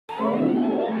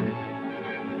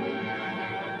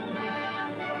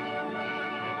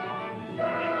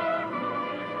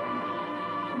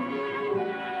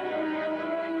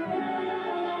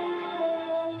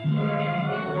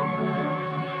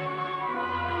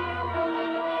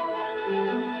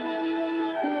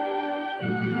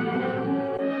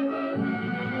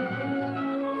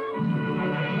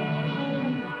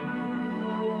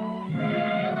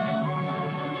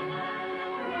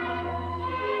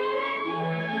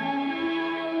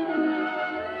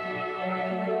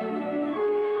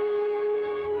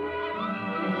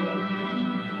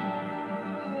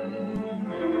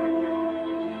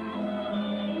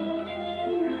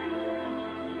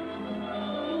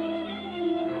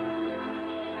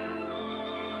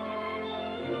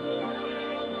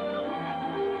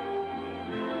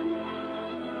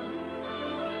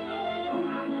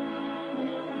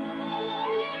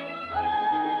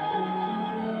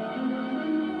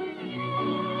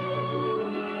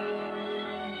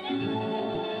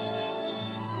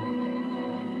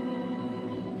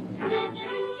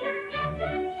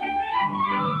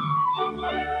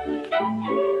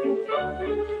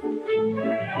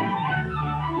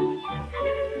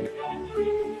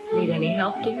Need any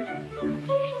help, dear?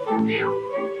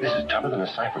 This is tougher than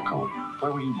a cipher code.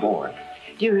 Where were you born?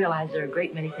 Do you realize there are a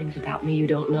great many things about me you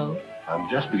don't know? I'm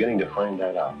just beginning to find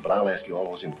that out, but I'll ask you all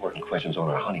those important questions on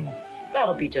our honeymoon.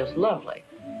 That'll be just lovely.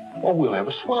 Oh, we'll have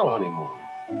a swell honeymoon.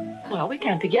 Well, we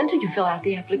can't begin till you fill out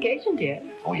the application, dear.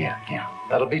 Oh, yeah.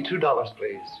 That'll be $2,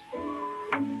 please.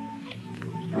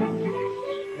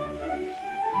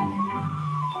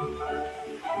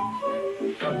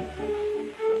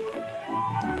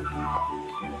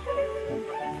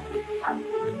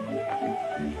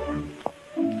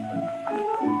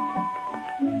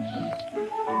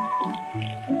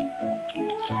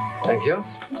 Thank you.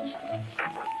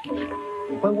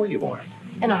 Where were you born?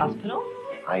 In a hospital?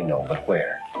 I know, but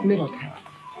where? Middletown.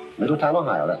 Middletown,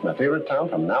 Ohio. That's my favorite town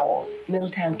from now on.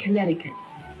 Middletown, Connecticut.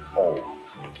 Oh.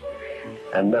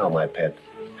 And now, my pet,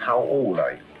 how old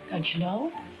are you? Don't you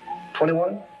know?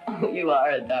 21? You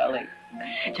are a darling.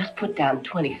 Just put down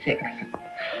 26.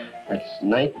 That's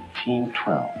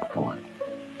 1912. Go on.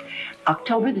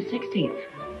 October the 16th.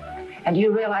 And do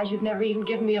you realize you've never even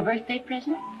given me a birthday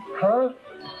present? Huh?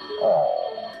 Oh.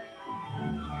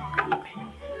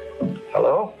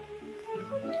 Hello?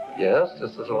 Yes,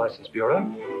 this is the License Bureau.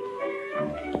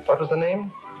 What was the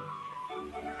name?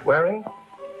 Waring?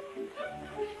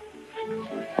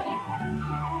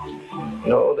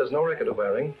 No, there's no record of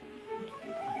Waring.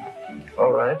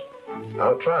 All right.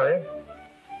 I'll try.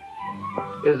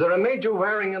 Is there a Major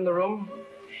Waring in the room?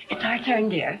 It's our turn,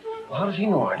 dear. Well, how does he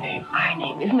know our name? Our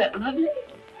name, isn't that lovely?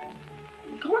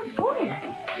 Go on, go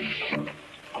on.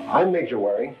 I'm Major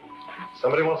Waring.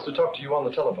 Somebody wants to talk to you on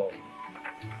the telephone.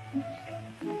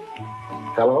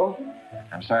 Hello?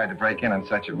 I'm sorry to break in on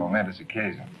such a momentous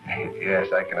occasion. Yes,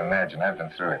 I can imagine. I've been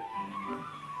through it.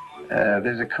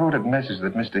 There's a coded message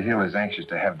that Mr. Hill is anxious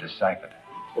to have deciphered.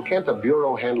 Well, can't the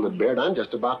Bureau handle it, Baird? I'm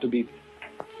just about to be...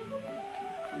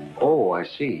 Oh, I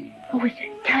see. Oh, is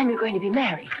it time you're going to be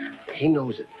married? He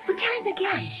knows it. What time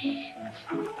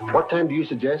again? What time do you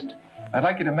suggest? I'd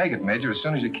like you to make it, Major, as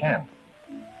soon as you can.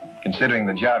 Considering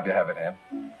the job you have at hand.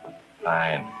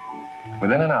 Fine.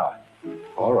 Within an hour.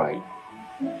 All right.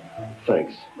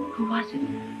 Thanks. Who was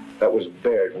it? That was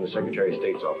Baird from the Secretary of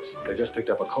State's office. They just picked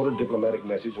up a coded diplomatic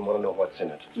message and want to know what's in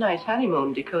it. Nice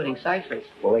honeymoon decoding ciphers.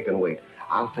 Well, they can wait.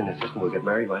 I'll finish this and we'll get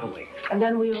married right away. And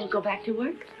then we'll go back to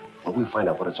work? Well, we'll find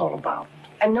out what it's all about.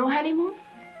 And no honeymoon?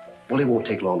 Well, it won't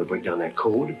take long to break down that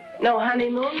code. No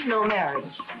honeymoon, no marriage.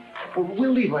 Well,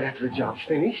 we'll leave right after the job's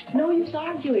finished. No use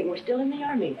arguing. We're still in the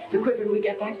Army. The quicker we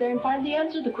get back there and find the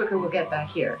answer, the quicker we'll get back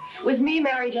here. With me,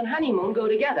 marriage and honeymoon go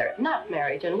together, not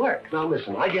marriage and work. Now,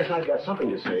 listen, I guess I've got something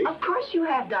to say. Of course you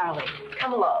have, darling.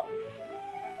 Come along.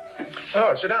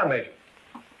 Oh, sit down, Major.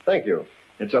 Thank you.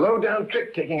 It's a low-down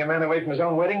trick taking a man away from his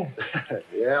own wedding.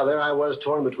 Yeah, there I was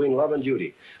torn between love and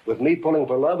duty. With me pulling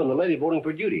for love and the lady voting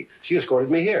for duty. She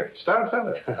escorted me here. Stout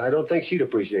fella. I don't think she'd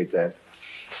appreciate that.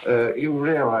 You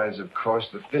realize, of course,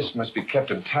 that this must be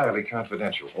kept entirely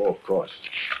confidential. Oh, of course.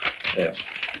 Yes.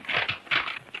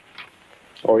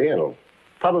 Oriental.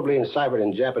 Probably enciphered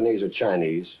in Japanese or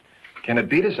Chinese. Can it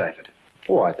be deciphered?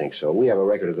 Oh, I think so. We have a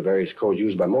record of the various codes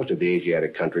used by most of the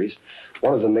Asiatic countries.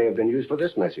 One of them may have been used for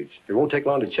this message. It won't take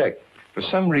long to check. For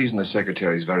some reason, the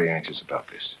Secretary is very anxious about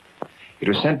this. It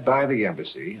was sent by the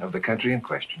embassy of the country in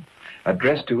question,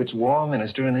 addressed to its war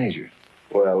minister in Asia.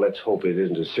 Well, let's hope it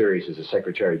isn't as serious as the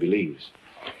Secretary believes.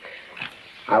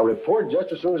 I'll report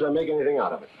just as soon as I make anything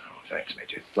out of it. Oh, thanks,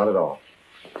 Major. Not at all.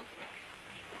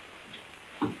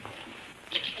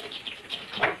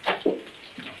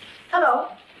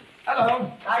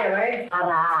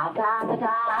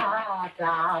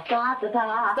 Stop the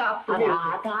music.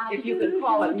 If you can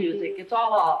call it music, it's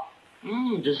all off.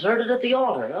 Deserted at the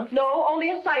altar, huh? No,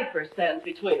 only a cipher stands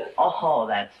between us. Oh,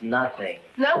 that's nothing.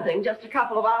 Nothing, just a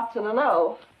couple of oughts and a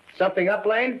no. Something up,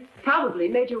 Lane? Probably.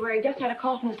 Major Waring just had a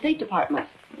call from the State Department.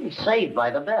 Saved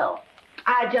by the bell.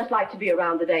 I'd just like to be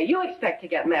around the day you expect to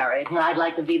get married. I'd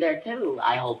like to be there, too.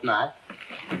 I hope not.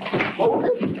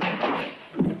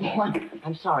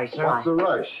 I'm sorry, sir. What's the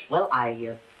rush? Well,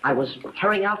 I was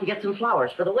hurrying out to get some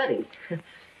flowers for the wedding.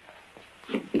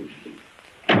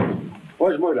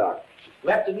 Where's Murdock?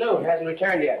 Left at noon. Hasn't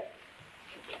returned yet.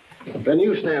 Then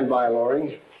you stand by,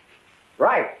 Loring.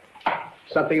 Right.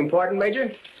 Something important,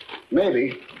 Major?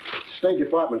 Maybe. State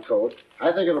Department code.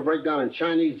 I think it'll break down in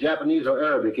Chinese, Japanese, or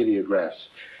Arabic ideographs.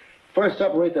 First,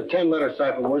 separate the 10-letter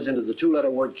cipher words into the 2-letter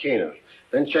word Cana.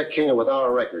 Then check Cana with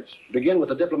our records. Begin with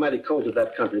the diplomatic codes of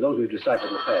that country, those we've deciphered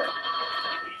in the past.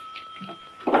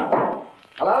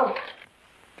 Hello?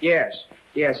 Yes,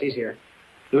 he's here.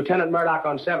 Lieutenant Murdock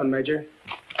on 7, Major.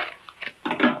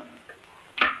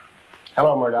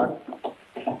 Hello, Murdock.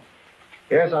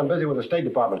 Yes, I'm busy with the State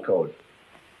Department code.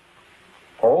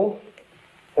 Oh?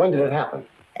 When did it happen?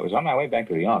 I was on my way back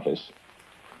to the office,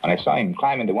 and I saw him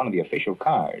climb into one of the official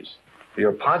cars.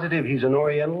 You're positive he's an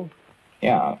Oriental?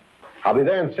 Yeah. I'll be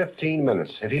there in 15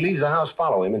 minutes. If he leaves the house,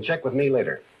 follow him and check with me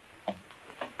later.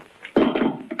 Come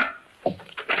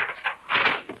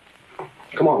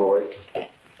on, Rory.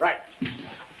 Right.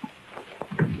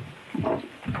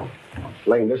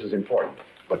 Lane, this is important.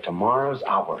 But tomorrow's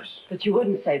ours. But you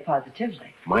wouldn't say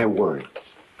positively. My word.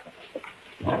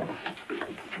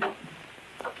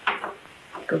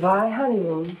 Goodbye,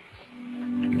 honeymoon.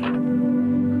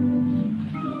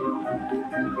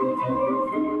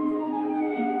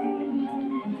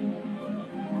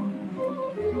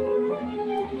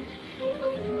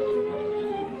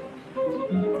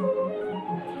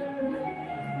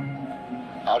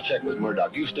 I'll check with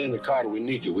Murdock. You stay in the car till we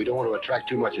need you. We don't want to attract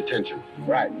too much attention.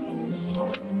 Right.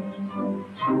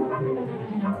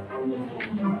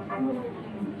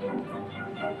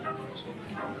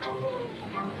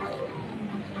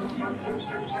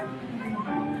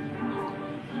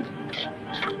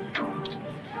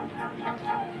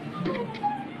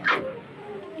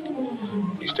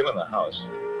 He's still in the house.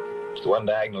 It's the one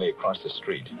diagonally across the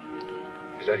street.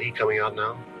 Is that he coming out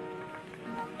now?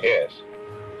 Yes.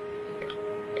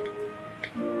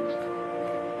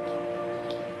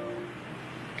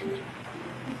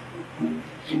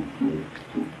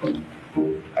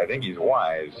 I think he's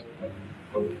wise.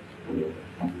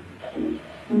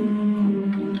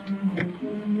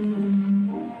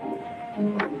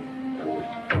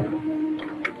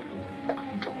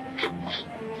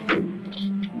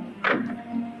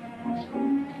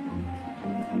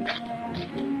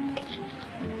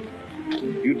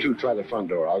 You two try the front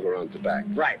door. I'll go around the back.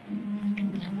 Right.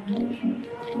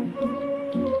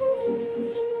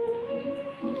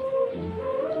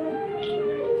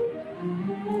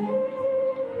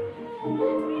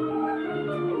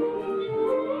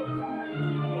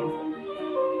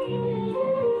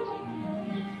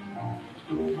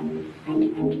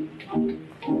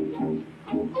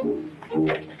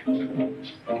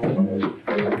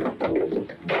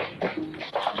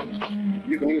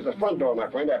 You can use the front door, my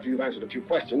friend, after you've answered a few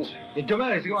questions. We'll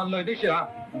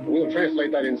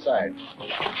translate that inside.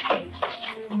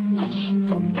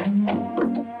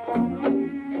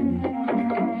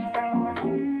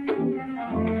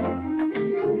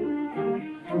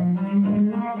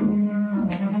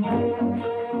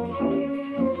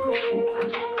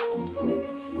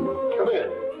 Come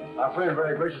in. Our friend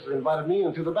very graciously invited me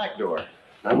in through the back door.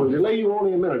 I will delay you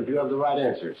only a minute if you have the right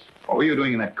answers. What were you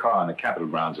doing in that car on the Capitol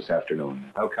grounds this afternoon?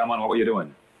 How come on? What were you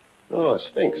doing? Oh,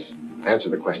 Sphinx. Answer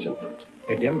the question.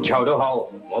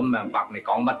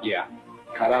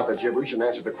 Cut out the gibberish and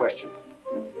answer the question.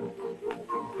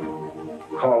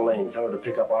 Call Lane. Tell her to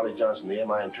pick up Arlie Johnson, the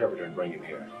MI interpreter, and bring him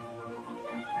here.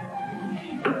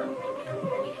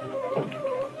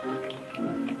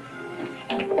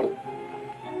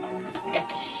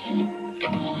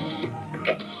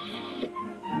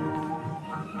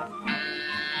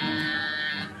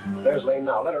 There's Lane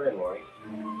now. Let her in, Laurie.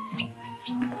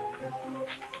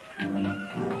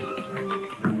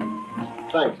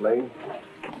 Thanks, Lane.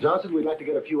 Johnson, we'd like to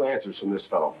get a few answers from this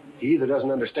fellow. He either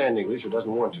doesn't understand English or doesn't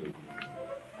want to.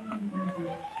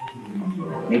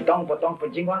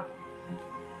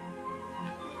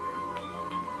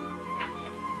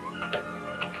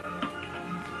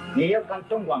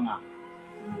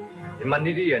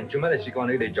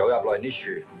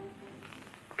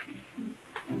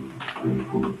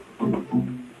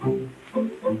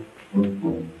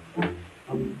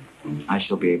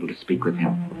 shall be able to speak with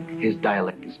him. His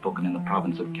dialect is spoken in the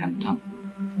province of Canton.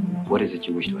 What is it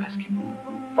you wish to ask him?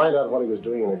 Find out what he was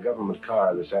doing in a government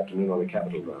car this afternoon on the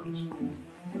Capitol grounds.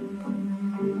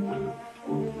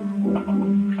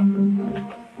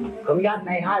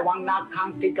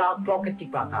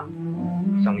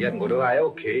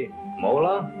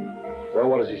 Well,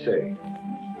 what does he say?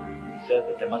 He says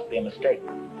that there must be a mistake,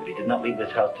 that he did not leave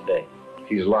this house today.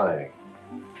 He's lying.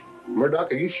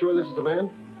 Murdock, are you sure this is the man?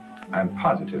 I'm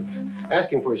positive.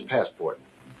 Ask him for his passport.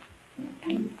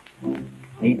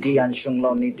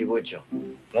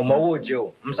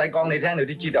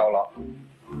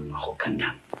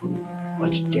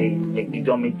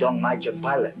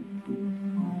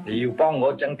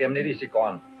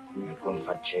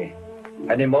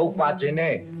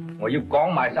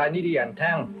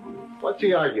 What's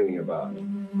he arguing about?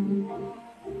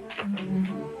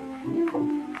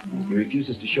 He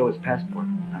refuses to show his passport.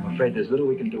 I'm afraid there's little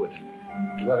we can do with him.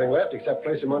 There's nothing left except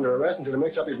place him under arrest until he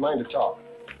makes up his mind to talk.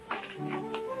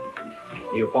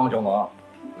 We won't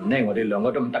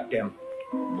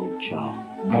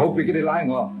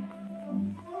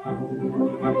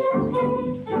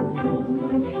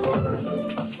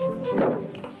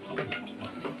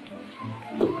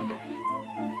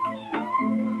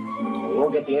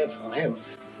get the answer on him.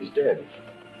 He's dead.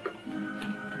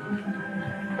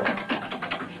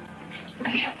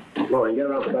 Lauren, get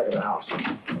around the back of the house.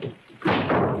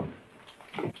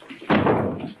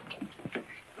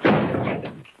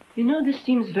 You know, this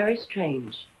seems very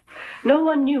strange. No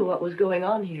one knew what was going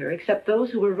on here except those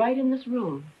who were right in this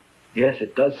room. Yes,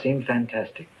 it does seem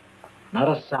fantastic. Not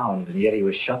a sound, and yet he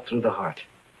was shot through the heart.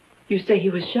 You say he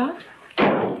was shot?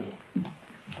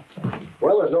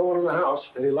 Well, there's no one in the house.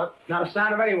 Any luck? Not a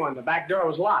sign of anyone. The back door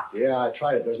was locked. Yeah, I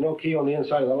tried it. There's no key on the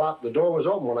inside of the lock. The door was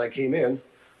open when I came in.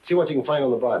 See what you can find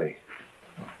on the body.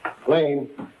 Lane.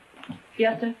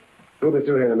 Yes, sir? We'll be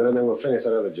through here in a minute, and then we'll finish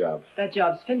that other job. That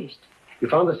job's finished. You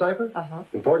found the cipher? Uh-huh.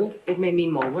 Important? It may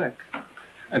mean more work.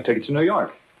 I'd take it to New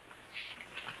York.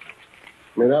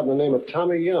 Made out in the name of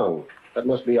Tommy Young. That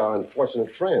must be our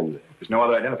unfortunate friend. There's no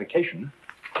other identification.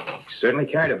 He certainly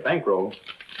carried a bankroll.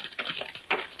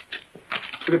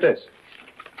 Look at this.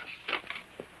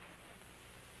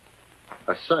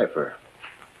 A cipher.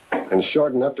 And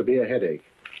short enough to be a headache.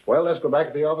 Well, let's go back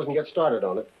to the office and get started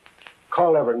on it.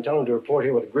 Call Everett and tell him to report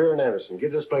here with Greer and Anderson.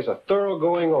 Give this place a thorough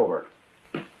going over.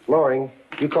 Loring,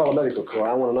 you call the medical corps.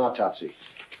 I want an autopsy.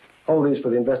 Hold these for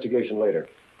the investigation later.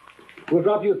 We'll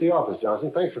drop you at the office,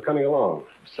 Johnson. Thanks for coming along.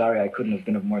 Sorry I couldn't have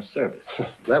been of more service.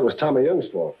 That was Tommy Young's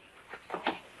fault.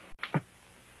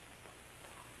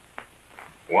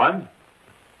 1,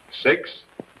 6,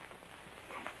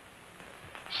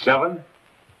 7,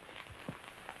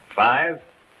 5,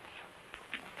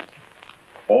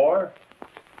 4,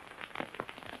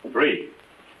 3.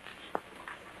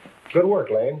 Good work,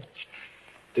 Lane.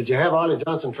 Did you have Arlie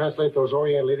Johnson translate those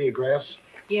Oriental ideographs?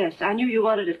 Yes, I knew you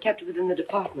wanted it kept within the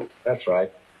department. That's right.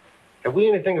 Have we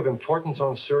anything of importance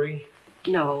on Surrey?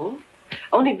 No.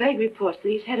 Only vague reports that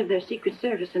he's head of their Secret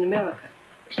Service in America.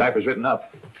 The cipher's written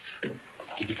up.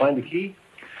 Did you find the key?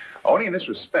 Only in this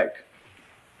respect.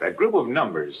 That group of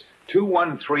numbers,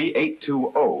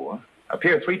 213820,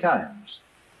 appear 3 times.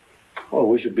 Oh,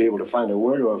 we should be able to find a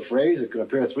word or a phrase that could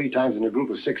appear 3 times in a group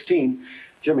of 16.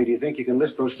 Jimmy, do you think you can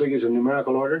list those figures in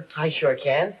numerical order? I sure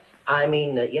can.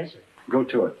 Yes, sir. Go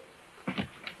to it.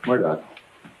 Murdock.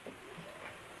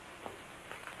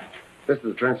 This is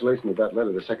the translation of that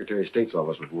letter the Secretary of State's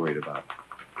office was worried about.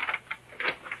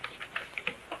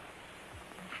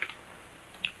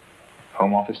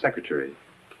 Home Office Secretary.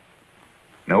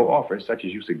 No offer such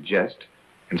as you suggest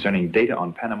concerning data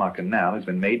on Panama Canal has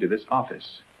been made to this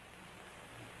office.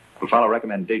 We'll file a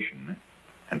recommendation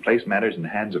and place matters in the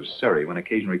hands of Surrey when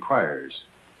occasion requires.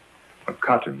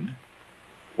 McCotton,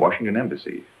 Washington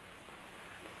Embassy.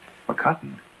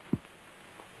 McCotton?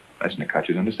 That's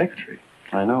Nakatcha's undersecretary.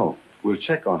 I know. We'll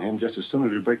check on him just as soon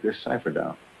as we break this cipher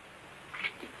down.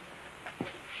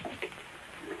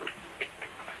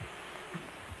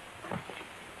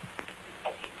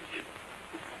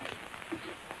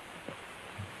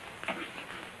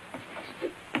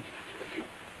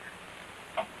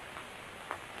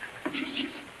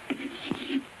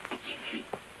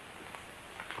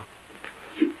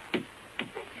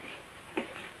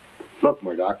 Look,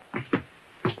 Murdock.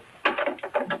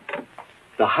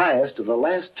 The highest of the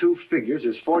last 2 figures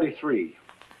is 43.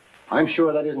 I'm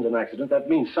sure that isn't an accident. That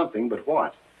means something, but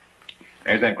what?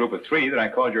 There's that group of 3 that I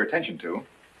called your attention to.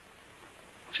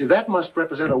 See, that must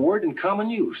represent a word in common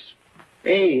use.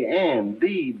 A, and,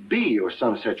 B, B, or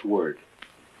some such word.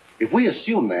 If we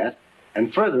assume that,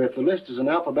 and further, if the list is in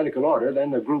alphabetical order,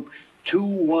 then the group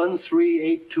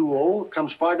 213820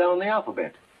 comes far down the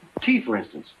alphabet. T, for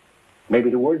instance. Maybe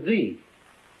the word the.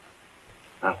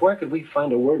 Now, where could we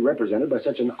find a word represented by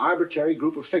such an arbitrary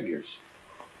group of figures?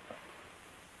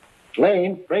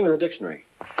 Lane, bring me the dictionary.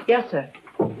 Yes, sir.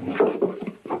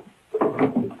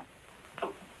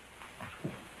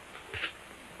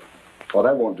 Well,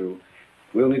 that won't do.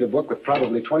 We'll need a book with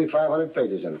probably 2,500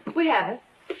 pages in it. We have it.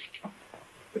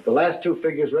 If the last two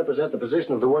figures represent the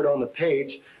position of the word on the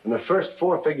page, and the first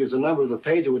four figures the number of the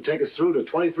page, it would take us through to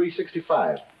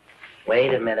 2365.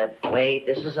 Wait a minute. Wait,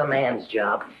 this is a man's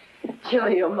job.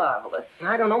 Johnny, you're marvelous.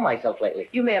 I don't know myself lately.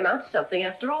 You may amount to something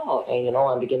after all. Hey, you know,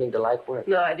 I'm beginning to like work.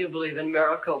 No, I do believe in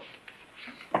miracles.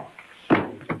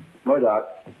 Murdock,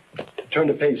 turn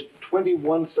to page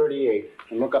 2138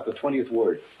 and look up the 20th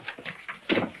word.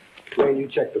 Wayne, you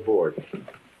check the board.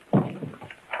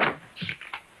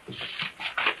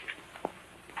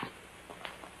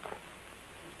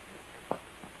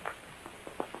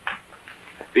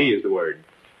 The is the word.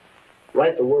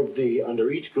 Write the word the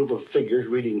under each group of figures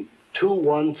reading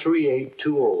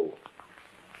 213820.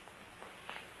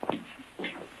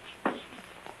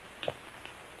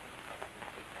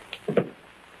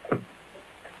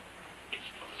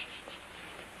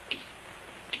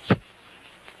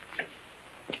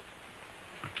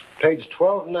 Page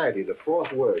 1290, the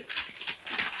fourth word.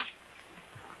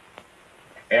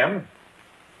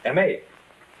 M-A.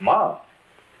 Ma.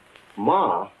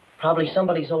 Ma? Probably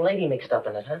somebody's old lady mixed up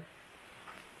in it, huh?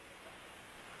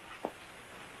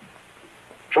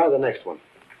 Try the next one.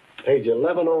 Page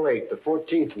 1108, the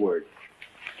 14th word.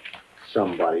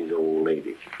 Somebody's old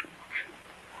lady.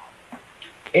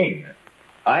 Ing.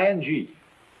 I-N-G.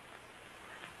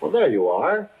 Well, there you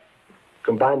are.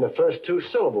 Combine the first two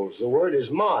syllables. The word is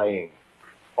ma-ing,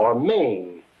 or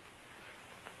main.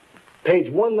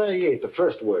 Page 198, the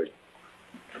first word.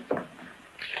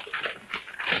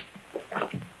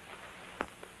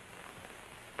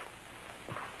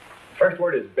 First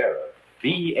word is bearer.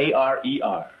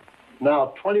 B-A-R-E-R.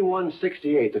 Now,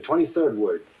 2168, the 23rd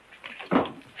word.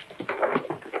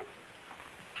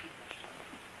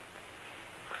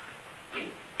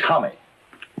 Tommy.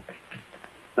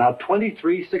 Now,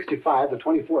 2365, the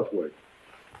 24th word.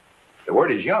 The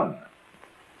word is young.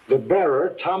 The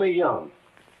bearer, Tommy Young.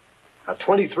 Now,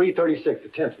 2336, the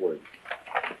 10th word.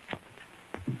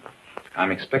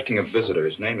 I'm expecting a visitor.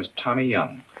 His name is Tommy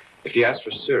Young. If he asks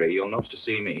for Siri, you'll know to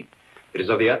see me. It is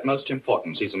of the utmost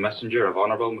importance. He's a messenger of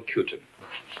Honorable McCutin.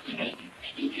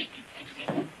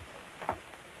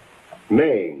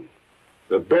 Maine.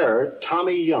 The bearer,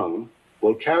 Tommy Young,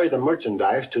 will carry the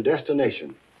merchandise to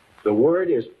destination. The word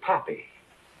is poppy.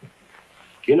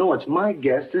 You know, it's my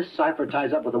guess this cipher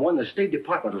ties up with the one the State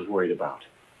Department was worried about.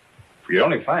 If you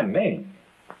only find Maine.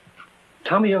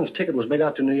 Tommy Young's ticket was made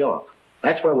out to New York.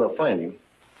 That's where we'll find him.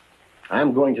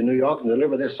 I'm going to New York and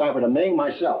deliver this cipher to Maine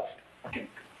myself.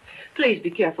 Please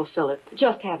be careful, Phillip.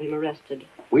 Just have him arrested.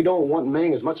 We don't want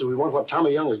Maine as much as we want what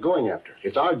Tommy Young is going after.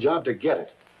 It's our job to get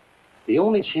it. The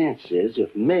only chance is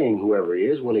if Maine, whoever he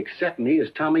is, will accept me as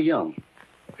Tommy Young.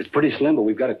 It's pretty slim, but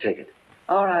we've got to take it.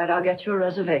 All right, I'll get you a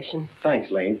reservation.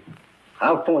 Thanks, Lane.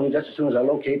 I'll phone you just as soon as I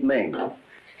locate Maine.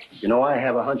 You know, I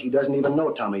have a hunch he doesn't even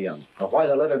know Tommy Young. Or why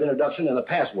the letter of introduction and the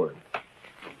password.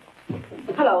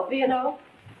 Hello, V&O.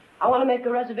 I want to make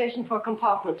a reservation for a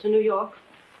compartment to New York.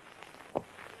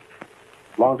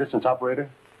 Long-distance operator?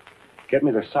 Get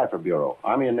me the Cipher Bureau,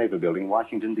 Army and Navy Building,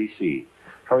 Washington, D.C.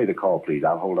 Hurry the call, please.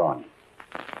 I'll hold on.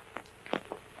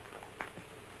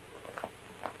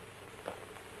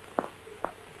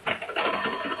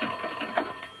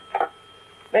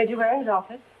 Major Waring's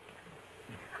office.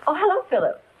 Oh, hello,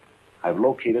 Phillip. I've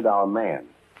located our man.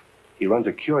 He runs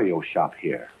a curio shop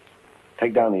here.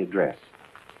 Take down the address.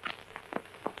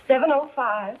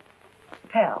 705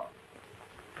 Pell.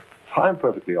 I'm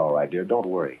perfectly all right, dear. Don't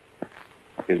worry.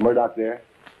 Is Murdock there?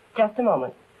 Just a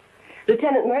moment.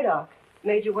 Lieutenant Murdock,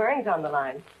 Major Waring's on the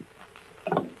line.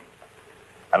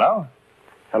 Hello?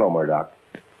 Hello, Murdock.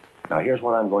 Now, here's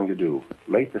what I'm going to do.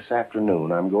 Late this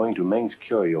afternoon, I'm going to Ming's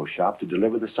curio shop to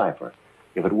deliver the cipher.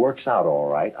 If it works out all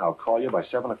right, I'll call you by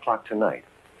 7 o'clock tonight.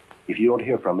 If you don't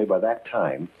hear from me by that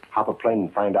time, hop a plane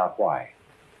and find out why.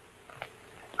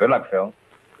 Good luck, Phil.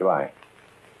 Goodbye.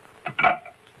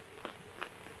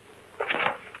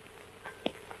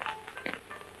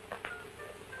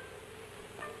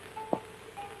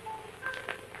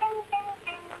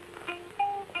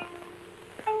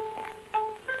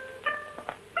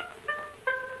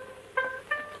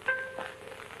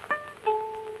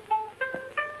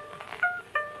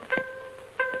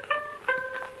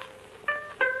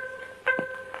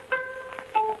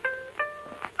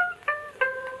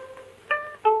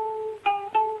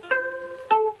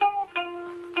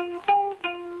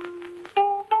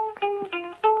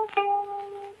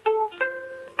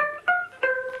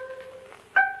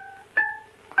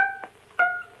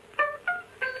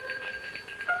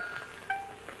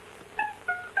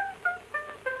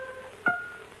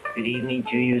 Good evening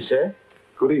to you, sir.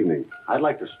 Good evening. I'd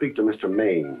like to speak to Mr.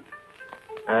 Maine.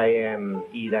 I am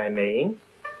Eli Maine.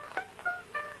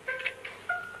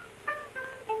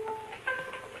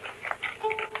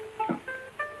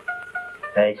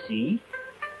 I see.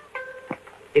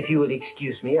 If you will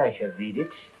excuse me, I shall read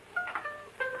it.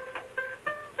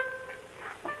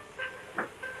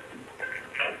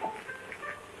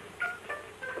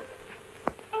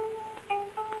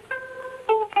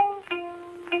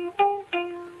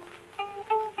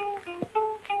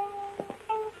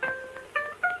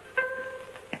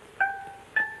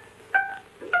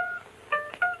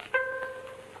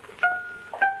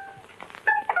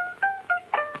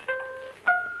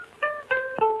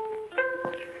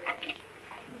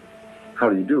 How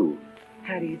do you do?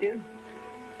 How do you do?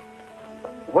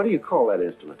 What do you call that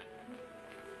instrument?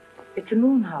 It's a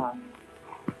moon harp.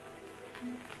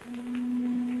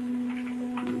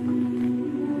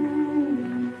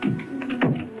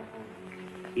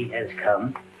 He has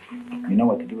come. You know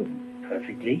what to do with him.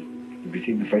 Perfectly. You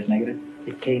received the first negative?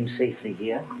 It came safely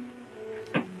here.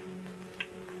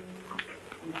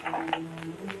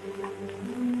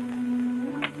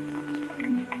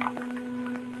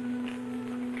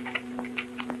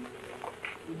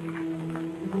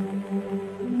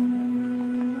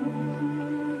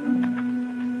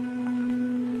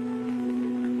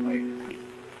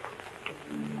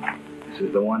 This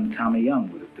is the one Tommy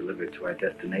Young would have delivered to our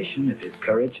destination if his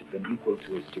courage had been equal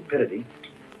to his stupidity.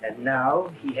 And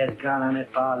now he has gone on a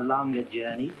far longer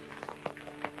journey.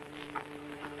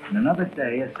 In another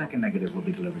day, a second negative will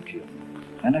be delivered to you.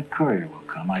 Then a courier will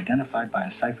come, identified by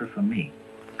a cipher from me,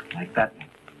 like that one.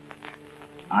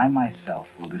 I myself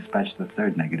will dispatch the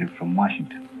third negative from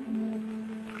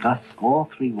Washington. Thus, all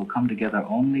three will come together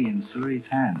only in Suri's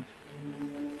hands.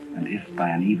 And if by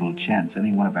an evil chance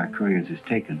any one of our couriers is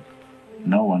taken,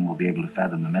 no one will be able to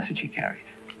fathom the message he carried.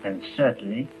 And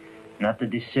certainly not the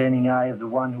discerning eye of the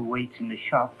one who waits in the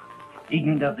shop,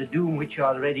 ignorant of the doom which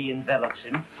already envelops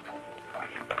him.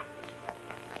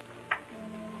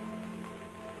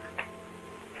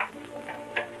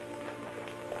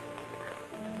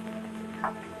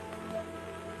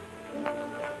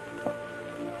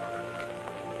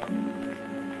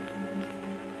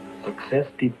 Success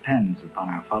depends upon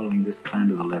our following this plan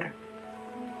to the letter.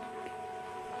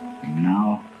 And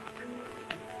now...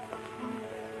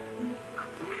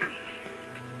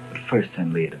 But first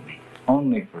send Leah to me,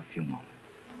 only for a few moments.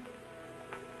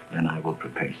 Then I will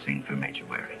prepare Sing for Major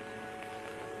Waring.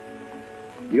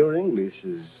 Your English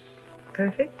is...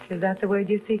 Perfect? Is that the word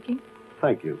you're seeking?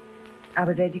 Thank you. I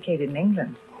was educated in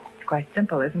England. It's quite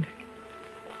simple, isn't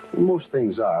it? Most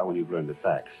things are when you've learned the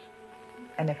facts.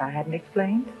 And if I hadn't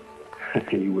explained?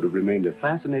 You would have remained a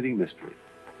fascinating mystery.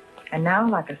 And now,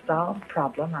 like a solved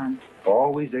problem, I'm...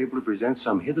 Always able to present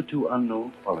some hitherto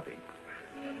unknown quality.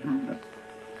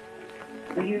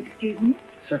 Will you excuse me?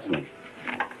 Certainly.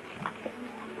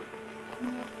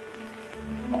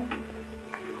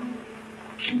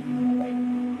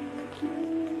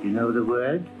 You know the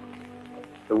word?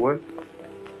 The word?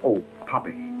 Oh,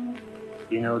 poppy.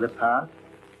 You know the path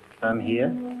from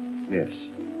here? Yes.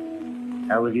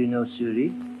 How will you know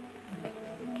Suri?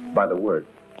 By the word.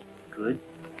 Good.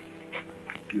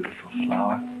 Beautiful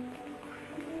flower.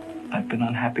 I've been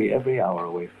unhappy every hour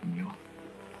away from you.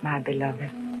 My beloved.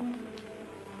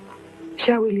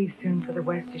 Shall we leave soon for the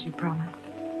West as you promised?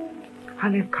 I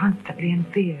live constantly in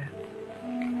fear.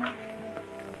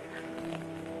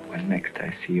 When next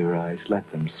I see your eyes,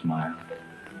 let them smile.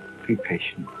 Be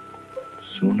patient.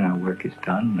 Soon our work is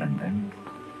done, and then...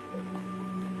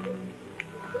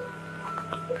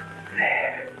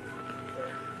 There.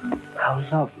 How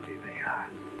lovely they are.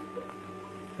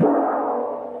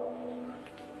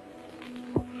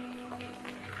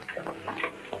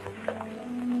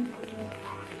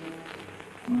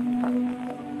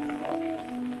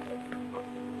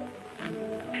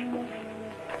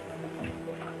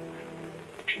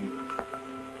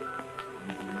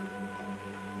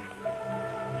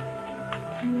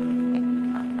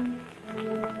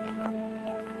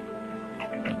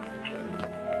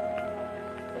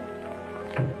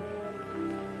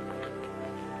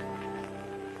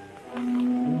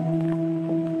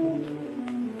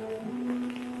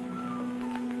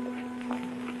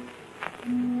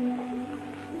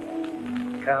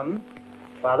 Come,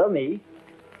 follow me.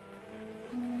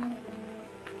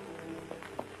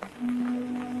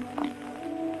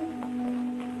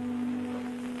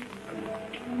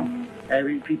 I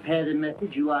will prepare the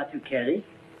message you are to carry.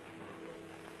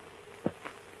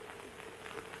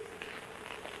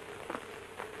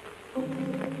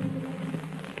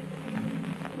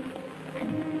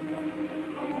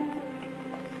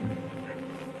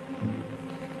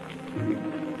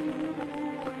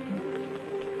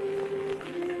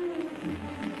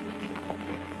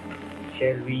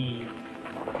 Shall we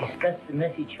discuss the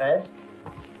message first?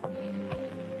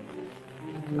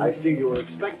 I see you were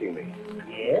expecting me.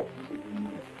 Yes.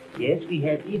 Yes, we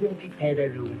have even prepared a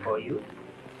room for you.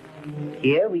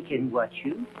 Here we can watch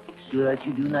you, so that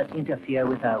you do not interfere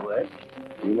with our work.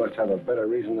 You must have a better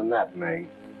reason than that, May.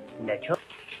 Natural.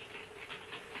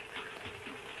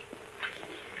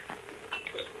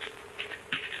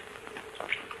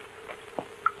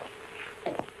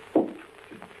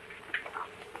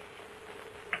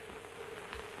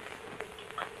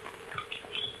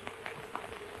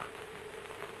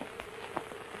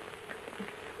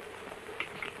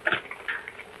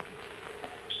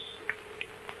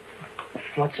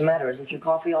 What's the matter? Isn't your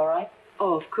coffee all right?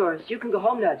 Oh, of course. You can go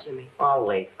home now, Jimmy. I'll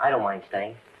wait. I don't mind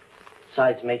staying.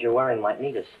 Besides, Major Waring might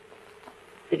need us.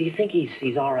 Do you think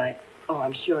he's all right? Oh,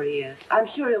 I'm sure he is. I'm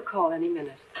sure he'll call any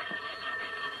minute.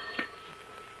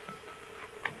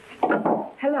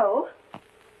 Hello?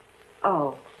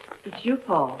 Oh, it's you,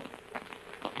 Paul.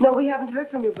 No, we haven't heard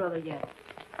from your brother yet.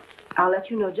 I'll let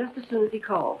you know just as soon as he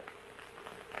calls.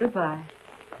 Goodbye.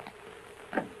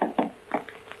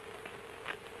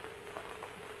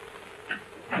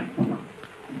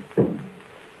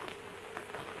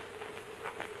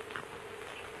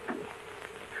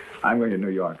 I'm going to New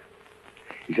York.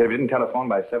 He said if he didn't telephone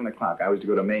by 7 o'clock, I was to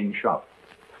go to Main shop.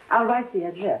 I'll write the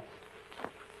address.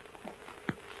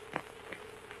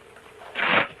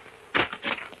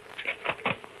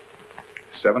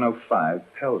 "705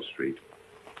 Pell Street."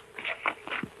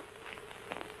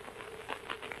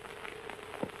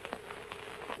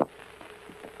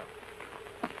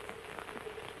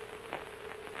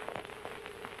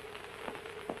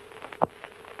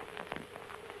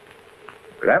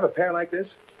 Could I have a pair like this?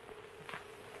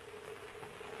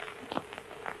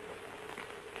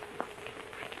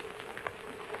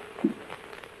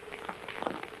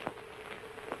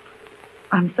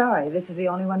 I'm sorry. This is the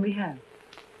only one we have.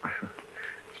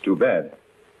 It's too bad.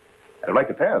 I'd like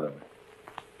a pair of them.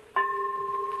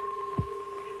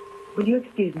 Will you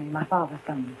excuse me? My father's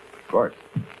coming. Of course.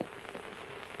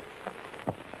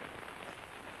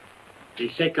 The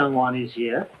second one is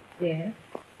here. Yes?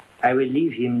 I will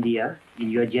leave him, dear, in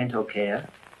your gentle care.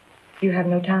 You have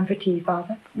no time for tea,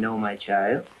 Father? No, my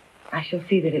child. I shall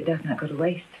see that it does not go to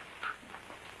waste.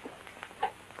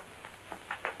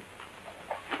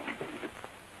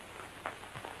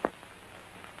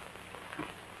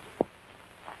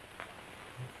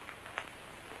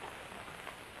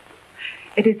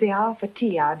 It is the hour for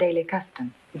tea, our daily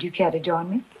custom. Would you care to join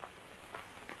me?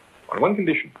 On one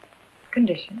condition.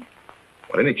 Condition?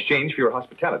 Well, in exchange for your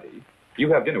hospitality,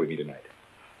 you have dinner with me tonight.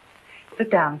 Sit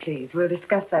down, please. We'll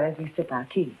discuss that as we sip our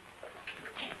tea.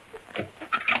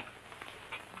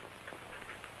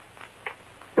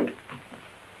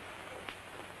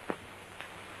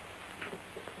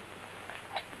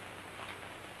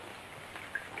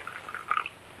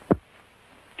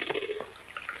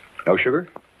 No sugar?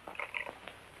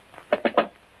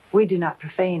 We do not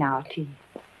profane our tea.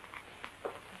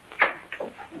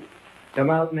 Come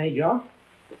out, Major.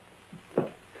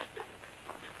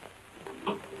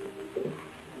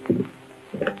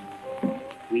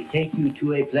 We take you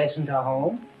to a pleasanter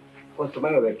home. What's the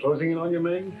matter? They're closing in on you,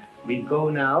 May? We go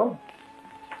now.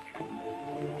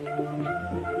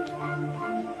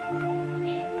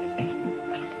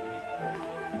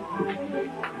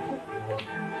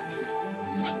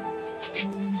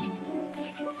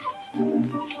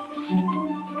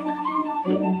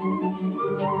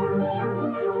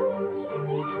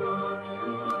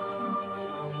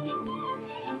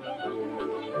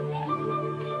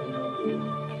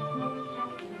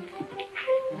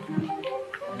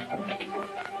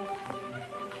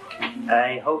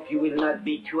 I hope you will not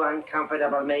be too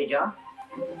uncomfortable, Major.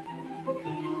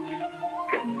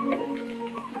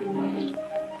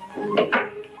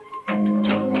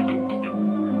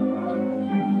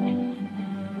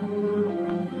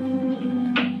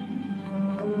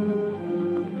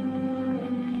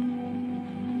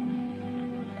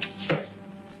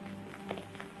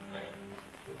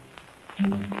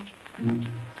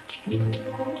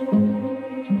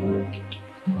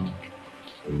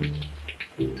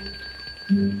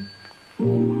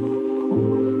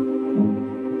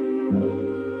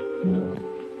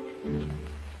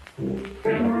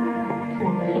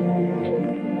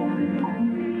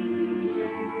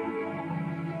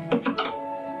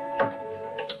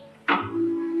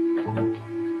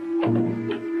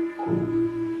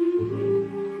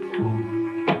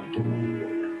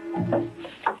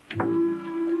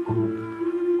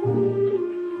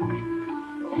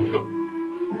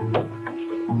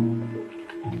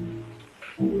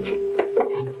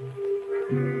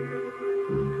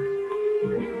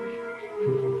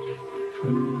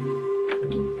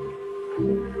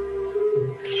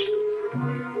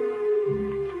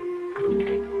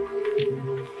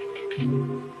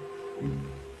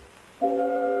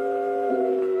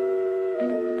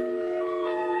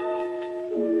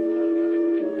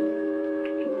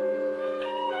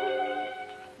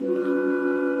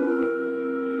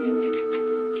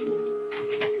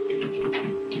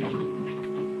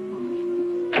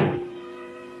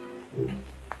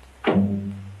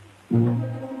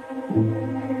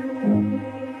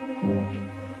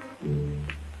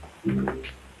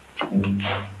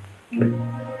 I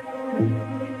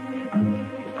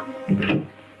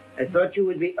thought you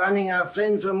would be earning our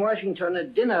friends from Washington a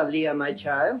dinner, Leah, my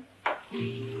child.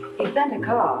 He sent a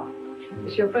car.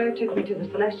 The chauffeur took me to the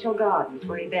Celestial Gardens,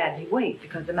 where he bade me wait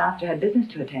because the master had business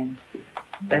to attend.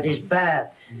 That is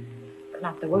bad. But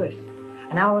not the worst.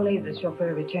 An hour later, the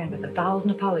chauffeur returned with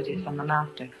 1,000 apologies from the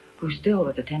master, who still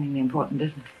was attending the important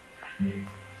business.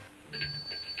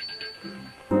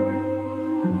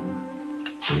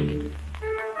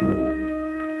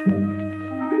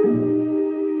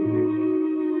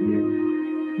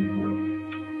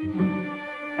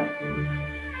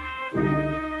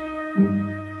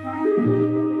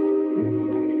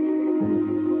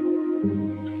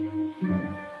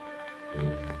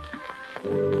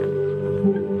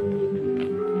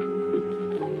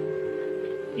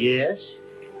 Yes?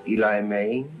 Eli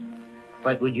May,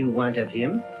 What would you want of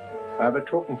him? I have a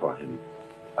token for him.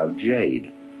 Of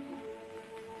jade.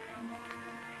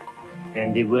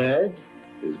 And the word?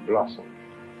 His blossom.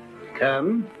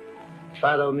 Come,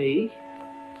 follow me.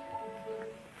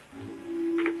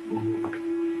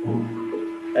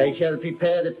 I shall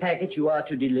prepare the packet you are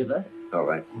to deliver. All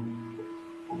right.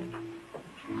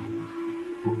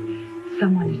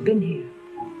 Someone has been here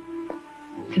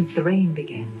since the rain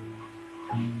began.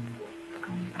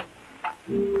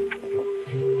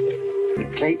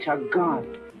 The plates are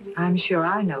gone. I'm sure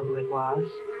I know who it was.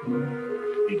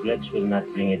 Regrets will not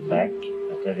bring it back,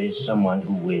 but there is someone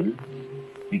who will.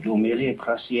 We go merely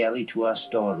across the alley to our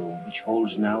storeroom, which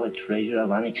holds now a treasure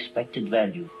of unexpected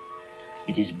value.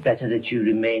 It is better that you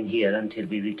remain here until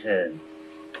we return.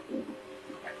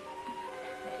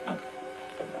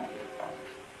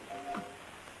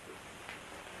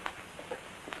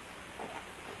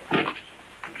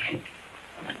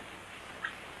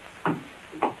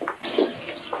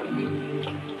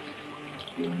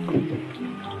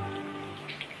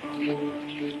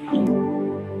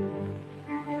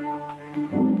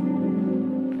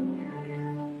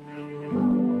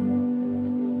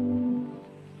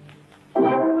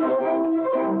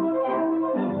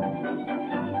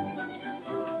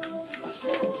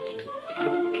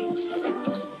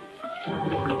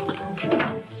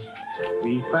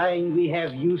 We find we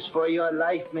have use for your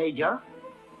life, Major.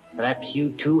 Perhaps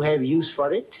you too have use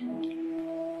for it?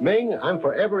 Ming, I'm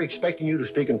forever expecting you to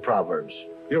speak in proverbs.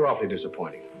 You're awfully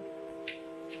disappointing.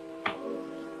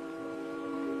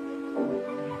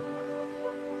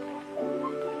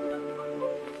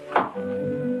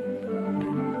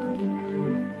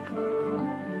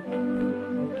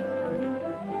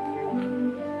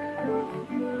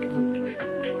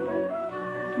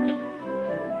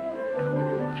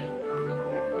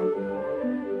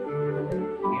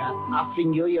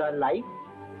 Offering you your life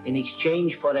in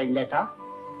exchange for a letter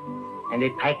and a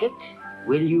packet.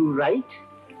 Will you write?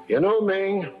 You know,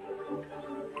 Ming,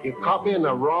 you caught me in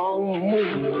the wrong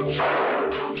mood.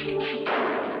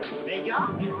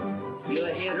 Major,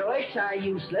 your heroics are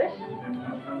useless.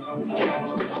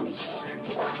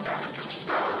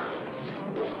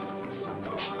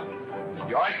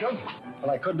 You all right, Cub?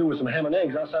 Well, I could do with some ham and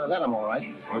eggs. Outside of that, I'm all right.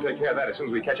 We'll take care of that as soon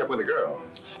as we catch up with the girl.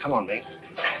 Come on, Ming.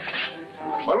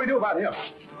 What do we do about him?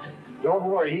 Don't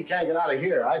worry, he can't get out of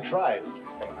here. I tried.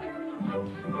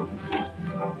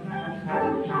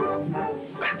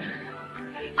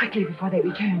 Quickly before they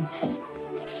return.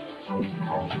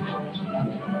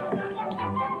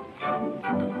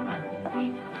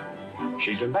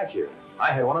 She's been back here.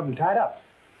 I had one of them tied up.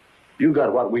 You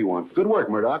got what we want. Good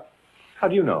work, Murdock. How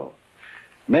do you know?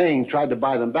 Ming tried to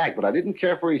buy them back, but I didn't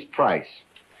care for his price.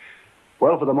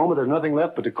 Well, for the moment, there's nothing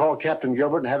left but to call Captain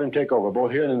Gilbert and have him take over,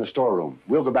 both here and in the storeroom.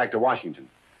 We'll go back to Washington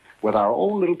with our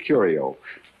own little curio.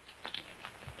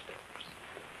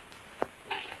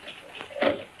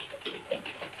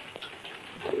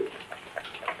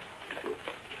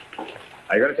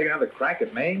 Are you going to take another crack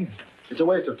at Maine? It's a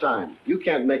waste of time. You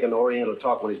can't make an Oriental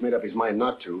talk when he's made up his mind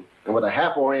not to. And with a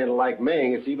half-Oriental like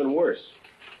Ming, it's even worse.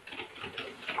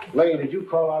 Lane, did you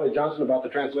call Arlie Johnson about the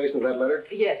translation of that letter?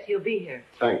 Yes, he'll be here.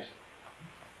 Thanks.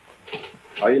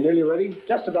 Are you nearly ready?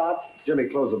 Just about. Jimmy,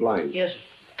 close the blinds. Yes.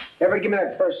 Everybody give me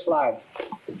that first slide.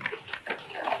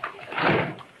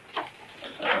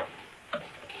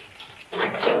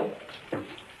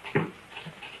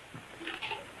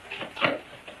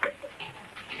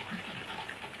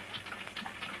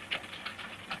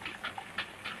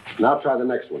 Now try the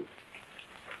next one.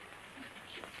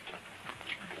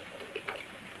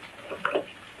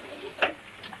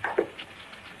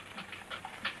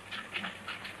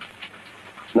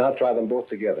 Now try them both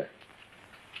together.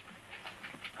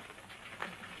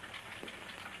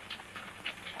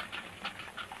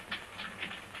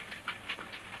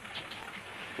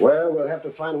 Well, we'll have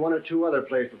to find one or two other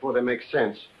places before they make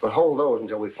sense, but hold those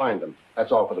until we find them.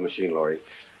 That's all for the machine, Laurie.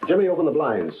 Jimmy, open the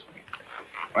blinds.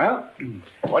 Well,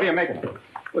 what do you make of it?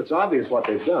 Well, it's obvious what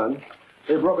they've done.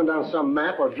 They've broken down some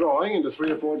map or drawing into 3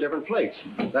 or 4 different plates.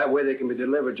 That way they can be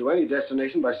delivered to any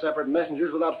destination by separate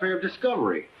messengers without fear of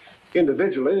discovery.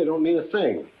 Individually, they don't mean a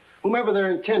thing. Whomever they're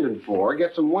intended for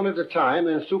gets them one at a time,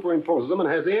 then superimposes them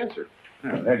and has the answer.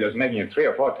 Oh, they're just making it 3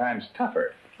 or 4 times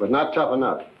tougher. But not tough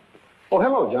enough. Oh,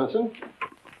 hello, Johnson.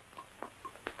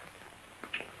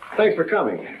 Thanks for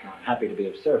coming. Happy to be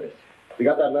of service. You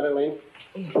got that letter, Lane?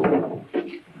 Do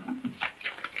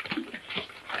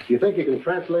you think you can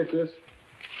translate this?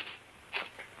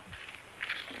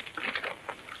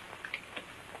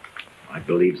 I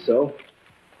believe so.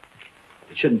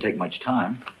 It shouldn't take much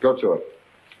time. Go to it.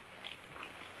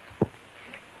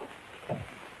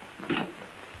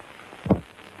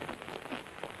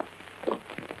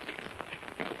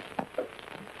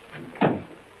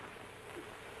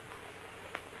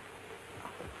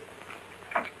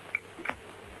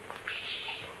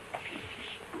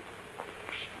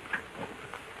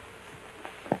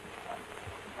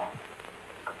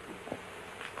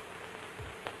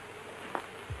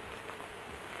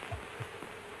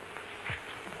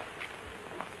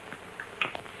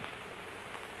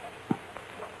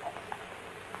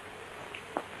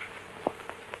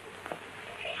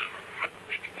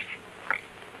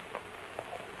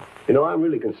 You know, I'm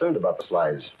really concerned about the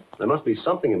slides. There must be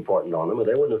something important on them, or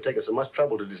they wouldn't have taken so much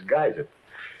trouble to disguise it.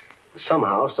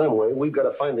 Somehow, some way, we've got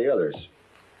to find the others.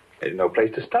 There's no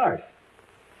place to start.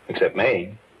 Except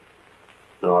Maine.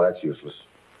 No, that's useless.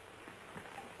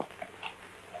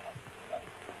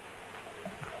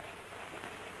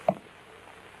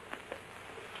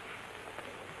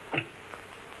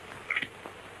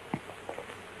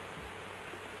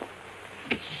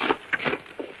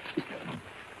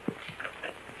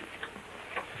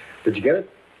 Did you get it?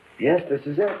 Yes, this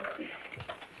is it.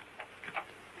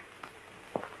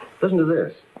 Listen to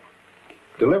this.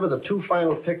 Deliver the 2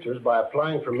 final pictures by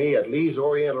applying for me at Lee's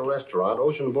Oriental Restaurant,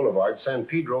 Ocean Boulevard, San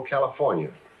Pedro, California.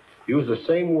 Use the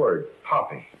same word,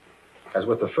 poppy, as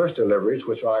with the first deliveries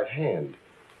which are at hand,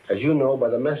 as you know by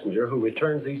the messenger who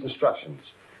returns these instructions.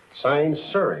 Signed,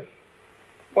 Surrey.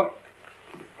 What?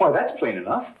 Why, that's plain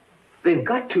enough. They've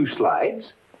got 2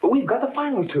 slides, but we've got the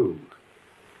final 2.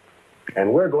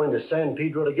 And we're going to San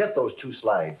Pedro to get those 2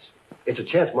 slides. It's a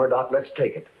chance, Murdock. Let's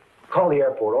take it. Call the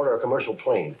airport, order a commercial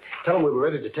plane. Tell them we'll be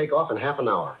ready to take off in half an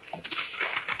hour.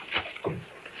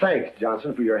 Thanks,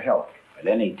 Johnson, for your help. At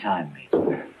any time, mate.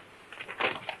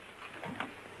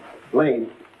 Lane,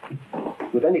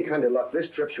 with any kind of luck, this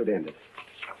trip should end it.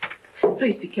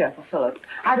 Please be careful, Phillip.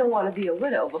 I don't want to be a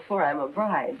widow before I'm a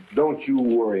bride. Don't you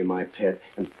worry, my pet.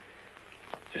 And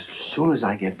just as soon as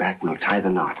I get back, we'll tie the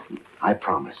knot. I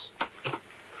promise.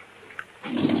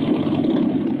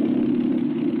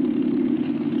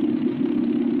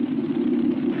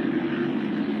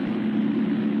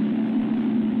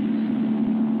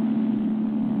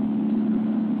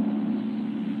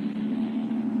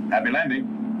 Happy landing.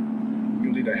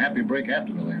 You'll need a happy break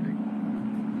after the landing.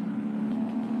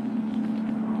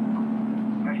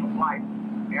 Special flight,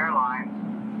 airlines.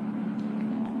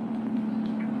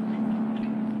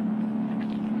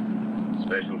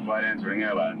 Special flight answering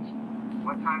airlines.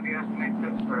 What time do you estimate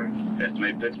Pittsburgh?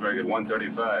 Estimate Pittsburgh at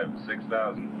 1:35,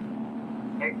 6,000.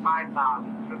 Take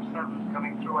 5,000. Trip 7's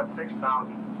coming through at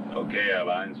 6,000. Okay,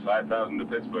 airlines, 5,000 to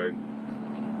Pittsburgh.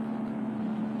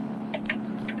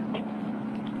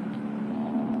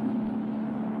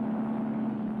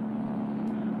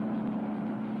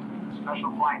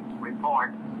 Special flight,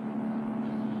 report.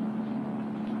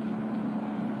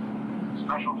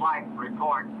 Special flight,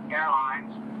 report.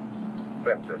 Airlines.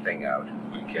 Prep the thing out.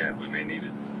 We can't. We may need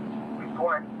it.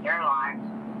 Report, airlines.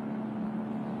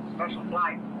 Special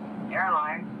flight,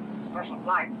 airlines. Special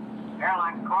flight,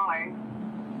 airlines calling.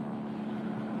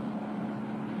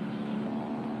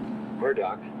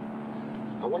 Murdock,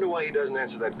 I wonder why he doesn't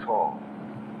answer that call.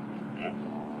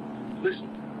 Listen.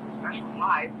 Special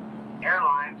flight,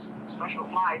 airlines. Special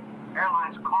flight,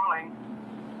 airlines calling.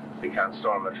 We can't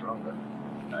storm much longer.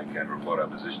 I can't report our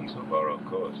position so far off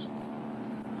course.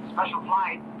 Special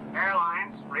flight,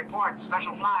 airlines, report,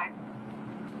 special flight.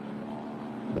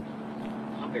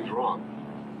 Something's wrong.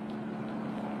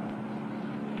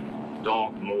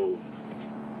 Don't move.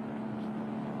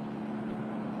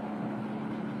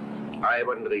 I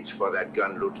wouldn't reach for that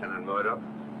gun, Lieutenant Murdock.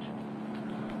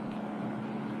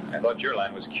 I thought your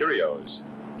line was Curio's.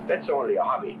 That's only a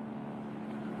hobby.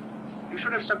 You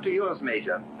should have stuck to yours,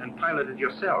 Major, and piloted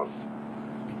yourself.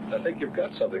 I think you've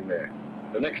got something there.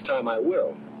 The next time I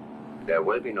will. There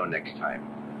will be no next time.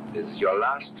 This is your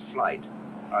last flight.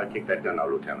 I'll take that gun now,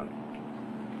 Lieutenant.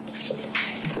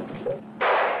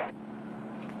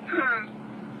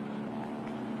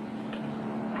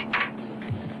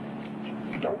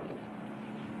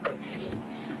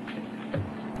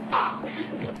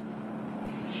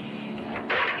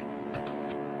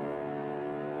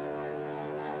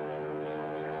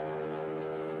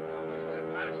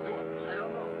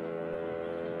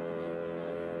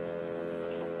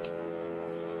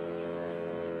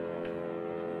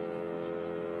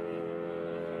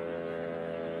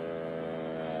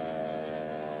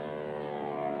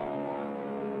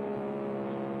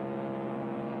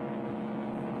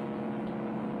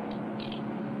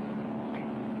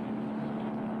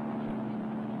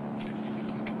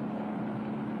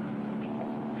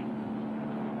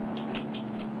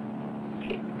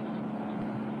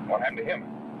 What happened to him?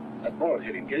 That bullet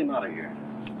hit him. Get him out of here.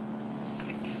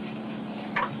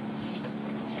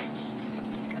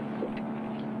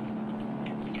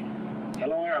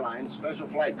 Hello, Airlines. Special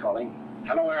flight calling.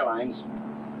 Hello, Airlines.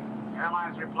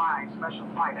 Airlines replying. Special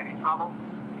flight. Any trouble?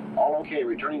 All okay.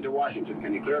 Returning to Washington.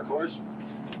 Can you clear a course?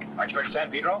 Aren't you at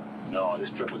San Pedro? No, this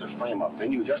trip was a frame-up. They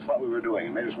knew just what we were doing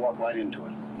and made us walk right into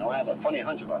it. No, I have a funny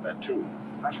hunch about that, too.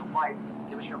 Special flight.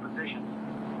 Give us your position.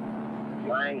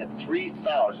 Flying at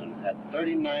 3,000 at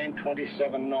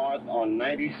 3927 north on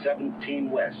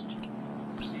 9017 west.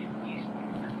 Proceed east.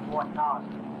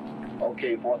 4,000.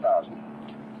 Okay, 4,000.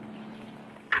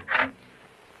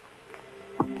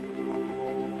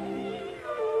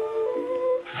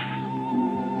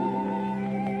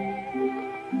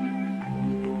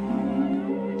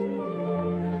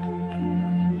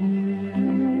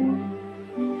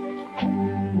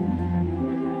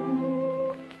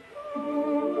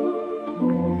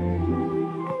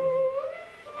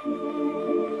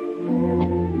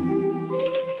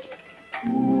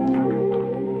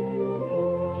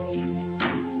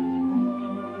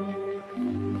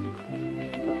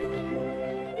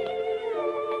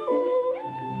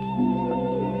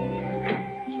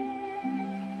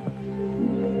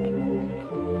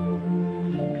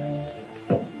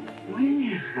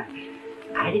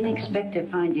 Expect to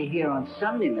find you here on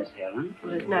Sunday, Miss Helen.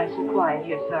 Well, it's nice and quiet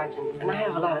here, Sergeant, and I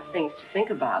have a lot of things to think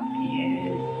about.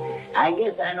 Yes. I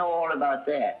guess I know all about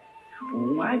that.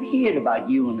 Well, I've heard about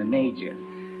you and the Major.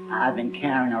 I've been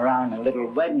carrying around a little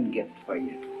wedding gift for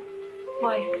you.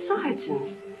 Why,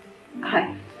 Sergeant,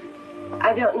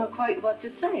 I don't know quite what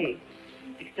to say,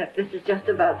 except this is just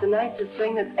about the nicest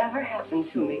thing that's ever happened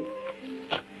to me.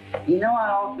 You know, I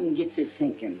often get to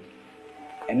thinking,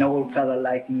 an old fella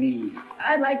like me,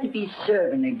 I'd like to be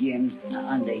serving again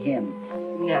under him.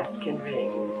 Napkin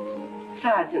ring.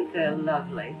 Sergeant, they're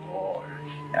lovely. Oh,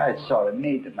 I sort of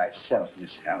made them myself, Miss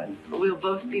Helen. We'll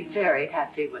both be very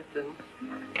happy with them.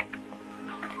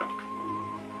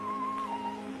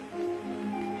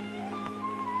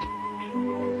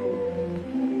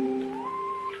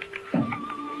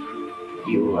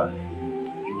 You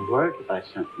worried about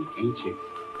something, ain't you?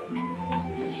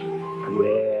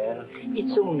 Well,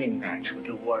 it's only natural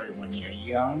to worry when you're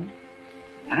young.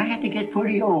 I had to get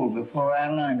pretty old before I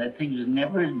learned that things are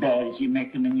never as bad as you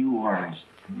make them in your worries.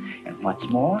 And what's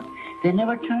more, they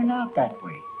never turn out that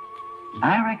way.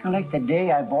 I recollect the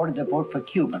day I boarded the boat for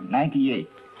Cuba, 98.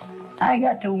 I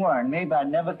got to worrying maybe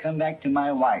I'd never come back to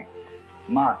my wife,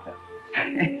 Martha.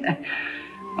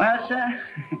 Well, sir,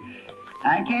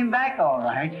 I came back all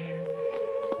right.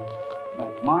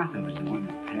 But Martha was the one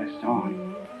that passed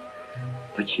on.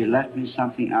 But she left me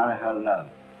something out of her love,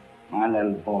 my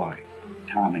little boy,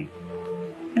 Tommy.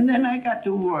 And then I got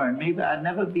to worry maybe I'd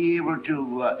never be able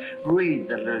to read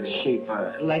the little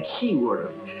shaper like she would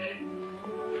have.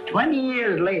 20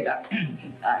 years later,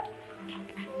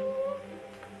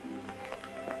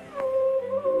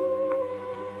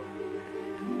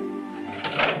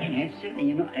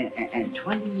 you know, and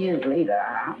 20 years later,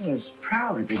 I was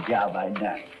proud of the job I'd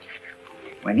done.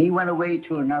 When he went away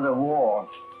to another war,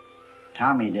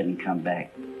 Tommy didn't come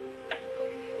back.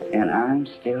 And I'm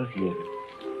still here.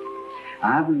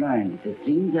 I've learned that the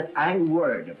things that I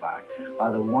worried about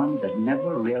are the ones that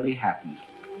never really happened.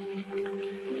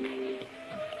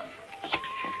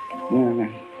 Well,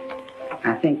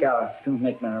 I think I'll soon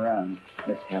make my round,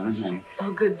 Miss Helen.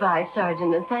 Oh, goodbye,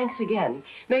 Sergeant, and thanks again.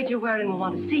 Major Waring will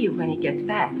want to see you when he gets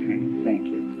back. Thank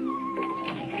you.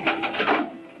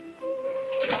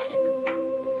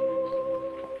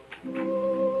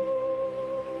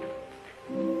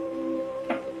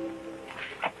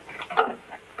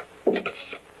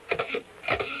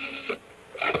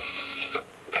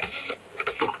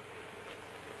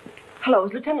 Hello,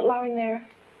 is Lieutenant Loring there?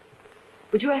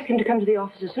 Would you ask him to come to the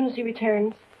office as soon as he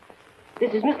returns?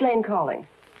 This is Miss Lane calling.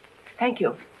 Thank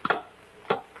you.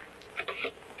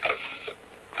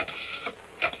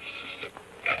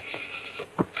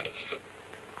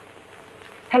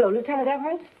 Hello, Lieutenant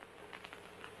Everett?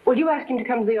 Will you ask him to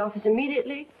come to the office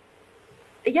immediately?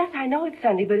 Yes, I know it's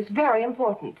Sunday, but it's very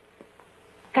important.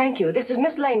 Thank you. This is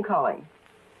Miss Lane calling.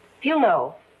 He'll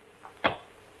know.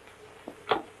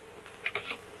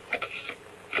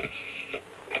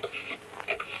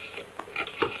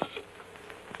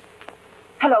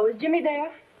 Hello, is Jimmy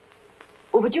there?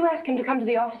 Oh, would you ask him to come to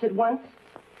the office at once?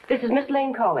 This is Miss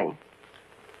Lane calling.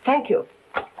 Thank you.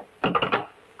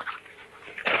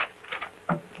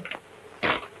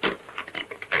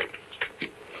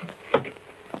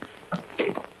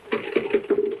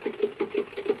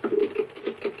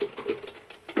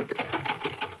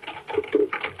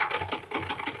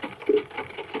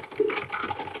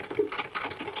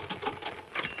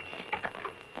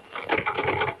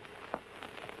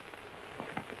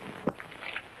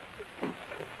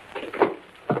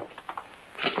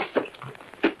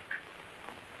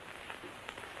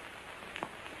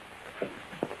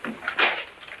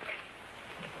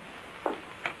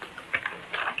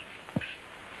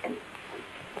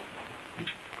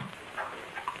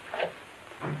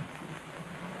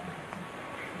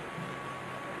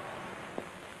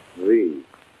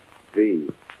 V,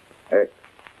 X,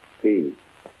 P,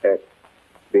 X,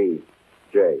 B,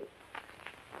 J.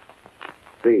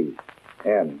 C,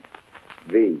 N,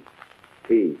 V,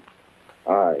 P,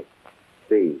 I,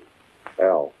 C,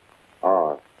 L,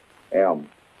 R, M,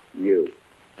 U.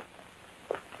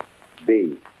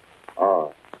 B,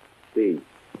 R, C,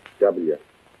 W,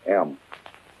 M.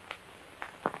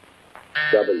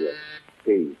 W,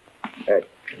 P, X.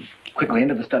 Quickly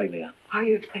into the study, Leon. Are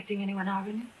you expecting anyone,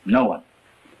 Arlie? No one.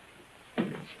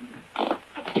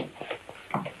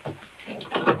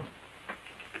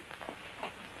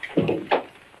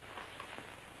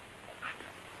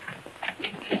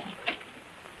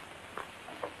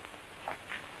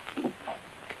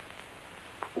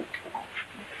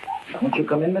 Won't you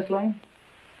come in, Miss Lane?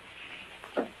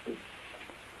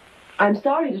 I'm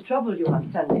sorry to trouble you on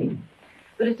Sunday,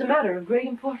 but it's a matter of great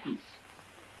importance.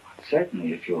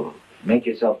 Certainly, if you'll make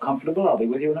yourself comfortable, I'll be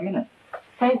with you in a minute.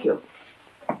 Thank you.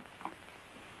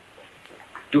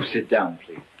 Do sit down,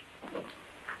 please.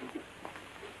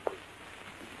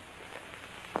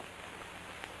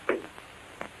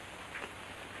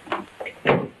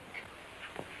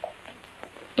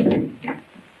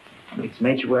 It's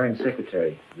Major Waring's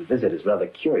secretary. The visit is rather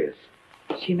curious.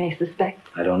 She may suspect.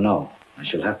 I don't know. I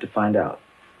shall have to find out.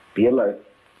 Be alert.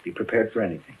 Be prepared for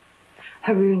anything.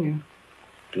 How are you?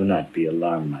 Do not be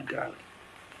alarmed, my darling.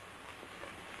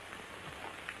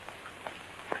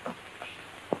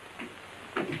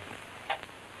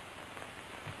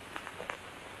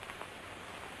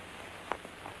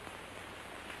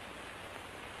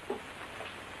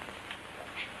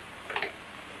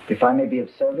 If I may be of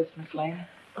service, Miss Lane?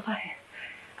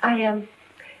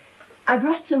 I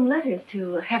brought some letters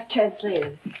to have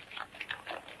translated.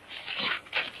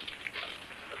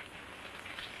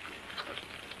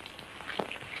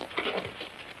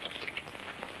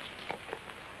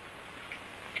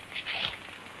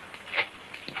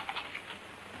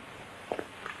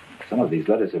 Some of these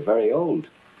letters are very old.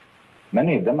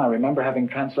 Many of them I remember having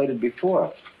translated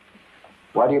before.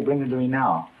 Why do you bring them to me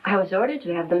now? I was ordered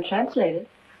to have them translated.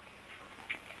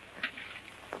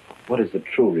 What is the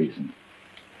true reason?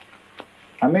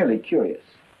 I'm merely curious.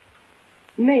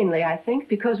 Mainly, I think,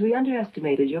 because we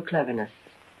underestimated your cleverness.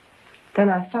 Then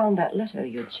I found that letter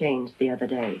you changed the other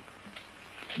day.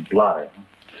 Blotter.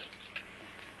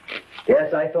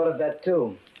 Yes, I thought of that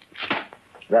too.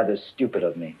 Rather stupid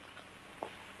of me.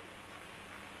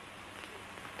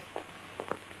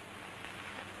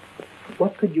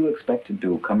 What could you expect to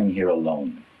do coming here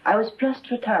alone? I was pressed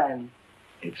for time.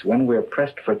 It's when we're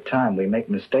pressed for time we make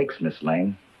mistakes, Miss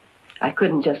Lane. I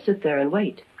couldn't just sit there and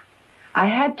wait. I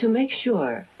had to make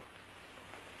sure.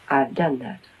 I've done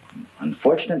that.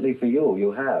 Unfortunately for you,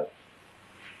 you have.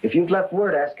 If you've left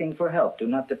word asking for help, do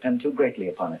not depend too greatly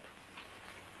upon it.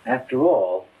 After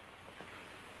all,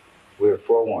 we're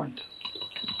forewarned.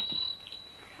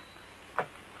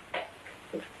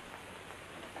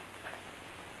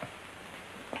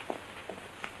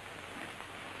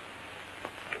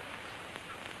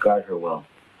 Guard her well.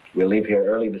 We'll leave here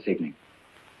early this evening.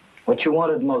 What you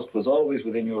wanted most was always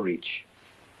within your reach.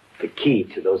 The key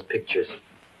to those pictures.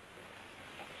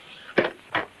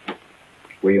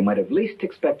 Where you might have least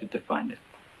expected to find it.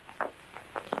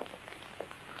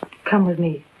 Come with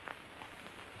me.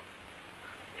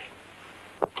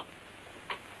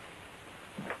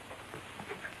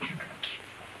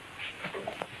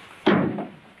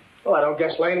 Well, I don't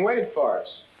guess Lane waited for us.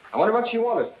 I wonder what she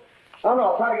wanted. I don't know.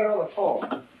 I'll try to get her on the phone.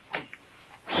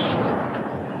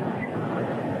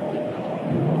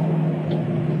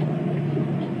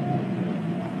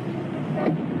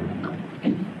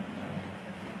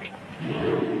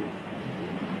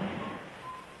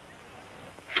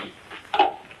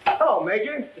 Hello,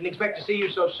 Major. Didn't expect to see you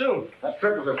so soon. That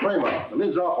trip was a frame-up. The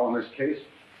lid's off on this case.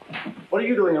 What are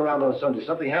you doing around on Sunday?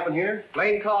 Something happened here?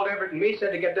 Lane called Everett and me,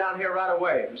 said to get down here right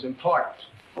away. It was important.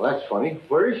 Well, that's funny.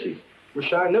 Where is she?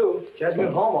 Wish I knew. She hasn't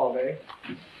been home all day.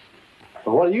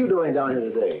 Well, what are you doing down here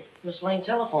today? Miss Lane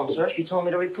telephoned, sir. She told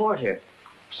me to report here.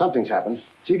 Something's happened.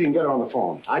 See if you can get her on the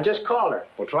phone. I just called her.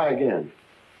 Well, try again.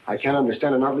 I can't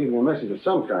understand her not leaving a message of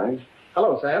some kind.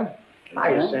 Hello, Sam.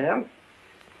 Hiya, Huh? Sam.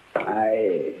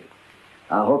 I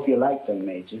hope you like them,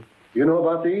 Major. You know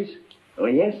about these? Oh,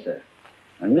 yes, sir.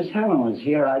 When Miss Helen was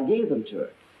here, I gave them to her.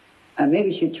 And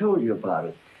maybe she told you about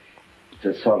it.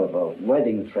 It's a sort of a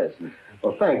wedding present.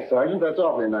 Well, thanks, Sergeant. That's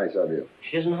awfully nice of you.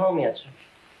 She isn't home yet, sir.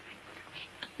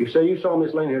 You say you saw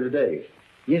Miss Lane here today?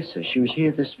 Yes, sir. She was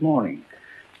here this morning.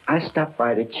 I stopped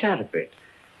by to chat a bit.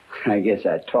 I guess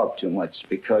I talked too much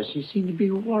because she seemed to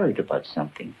be worried about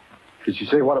something. Did she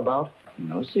say what about?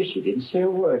 No, sir. She didn't say a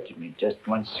word to me. Just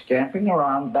went scampering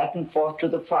around back and forth to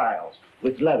the files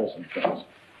with letters and things.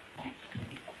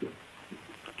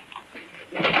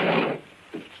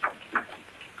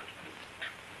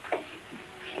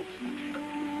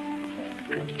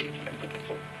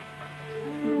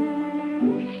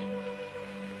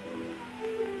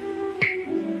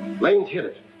 Lane's hit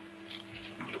it.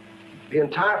 The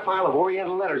entire file of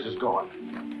Oriental letters is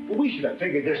gone. Well, we should have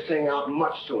figured this thing out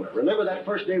much sooner. Remember that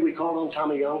first day we called on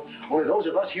Tommy Young? Only those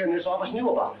of us here in this office knew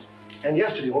about it. And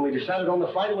yesterday, when we decided on the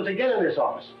flight, it was again in this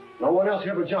office. No one else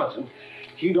here but Johnson.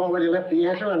 He'd already left the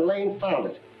answer, and Lane found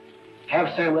it.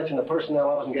 Have Sam let in the personnel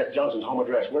office and get Johnson's home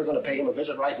address. We're going to pay him a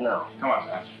visit right now. Come on,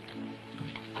 Sam.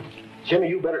 Jimmy,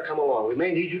 you better come along. We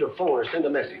may need you to phone or send a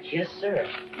message. Yes, sir.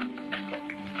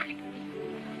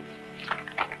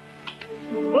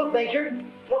 Look, Major.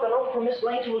 Look, a note from Miss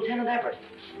Lane to Lieutenant Everett.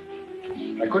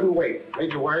 I couldn't wait.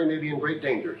 Major Waring may be in great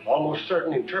danger. Almost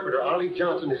certain interpreter Arlie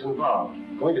Johnson is involved.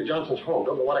 Going to Johnson's home.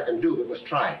 Don't know what I can do, but must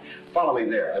try. Follow me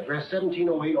there. Address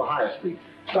 1708 Ohio Street.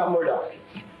 Stop Murdock.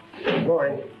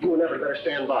 Waring, you and Everett better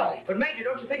stand by. But, Major,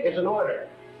 don't you think... It's an order.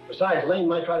 Besides, Lane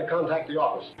might try to contact the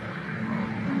office.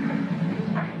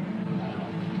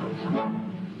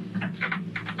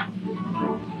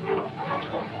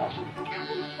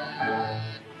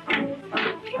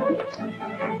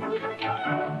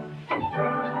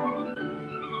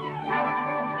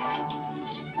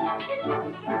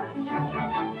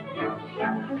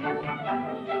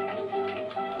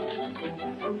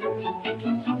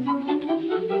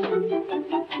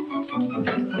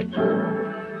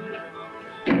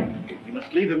 You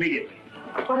must leave immediately.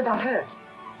 What about her?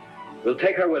 We'll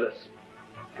take her with us.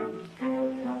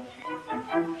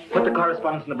 Put the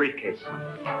correspondence in the briefcase.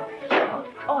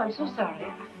 Oh, I'm so sorry.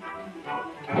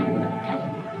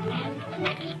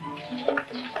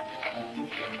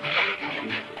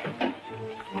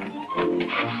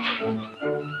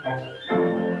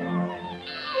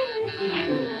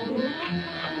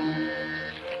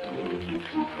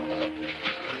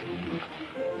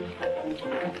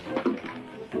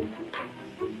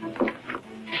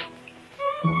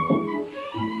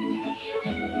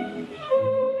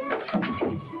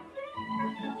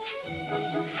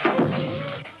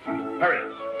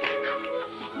 Hurry.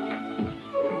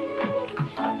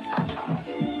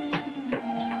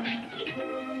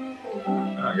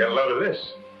 I'll get a load of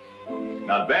this.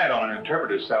 Not bad on an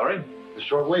interpreter's salary. The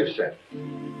shortwave set.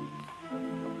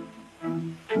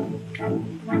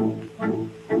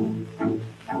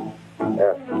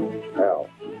 F L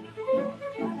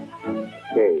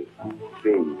K B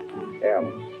M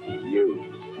U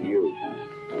U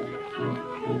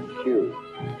Q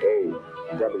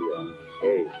A W A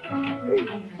H.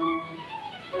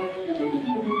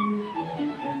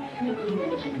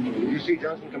 Did you see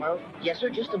Johnson come out? Yes, sir,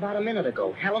 just about a minute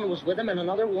ago. Helen was with him and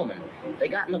another woman. They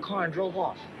got in the car and drove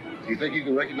off. Do you think you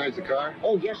can recognize the car?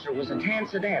 Oh, yes, sir. It was a tan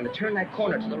sedan that turned that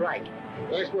corner to the right.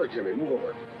 Nice work, Jimmy. Move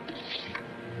over.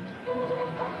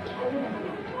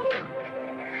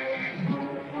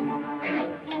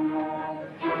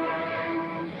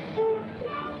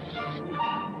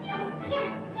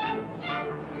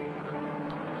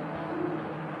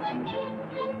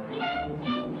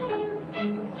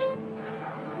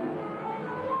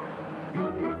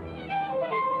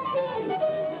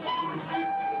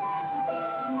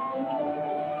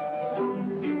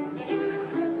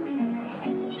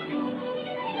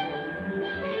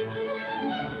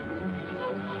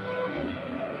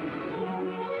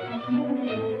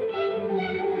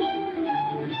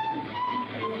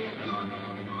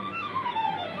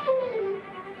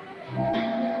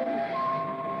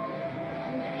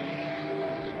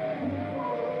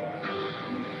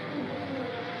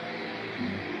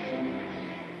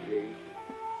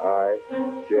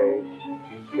 J,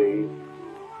 C,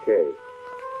 K,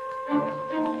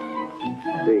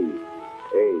 C,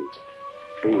 A,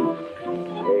 B, A.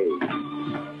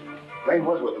 Lane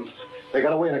was with them. They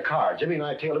got away in a car. Jimmy and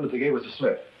I tailed them as they gave us a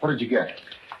slip. What did you get?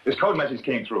 This code message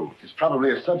came through. It's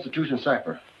probably a substitution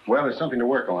cipher. Well, there's something to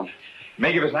work on.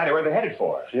 May give us an idea where they're headed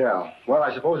for. Yeah. Well,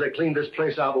 I suppose they cleaned this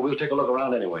place out, but we'll take a look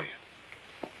around anyway.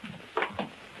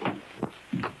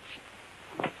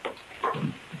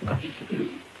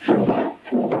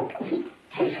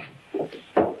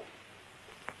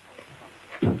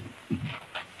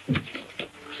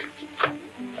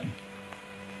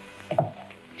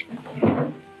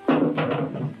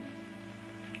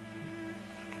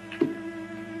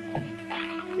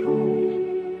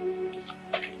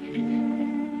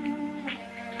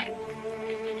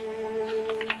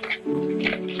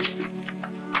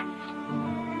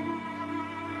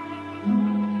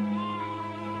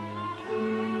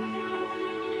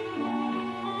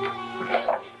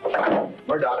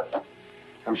 Murdock,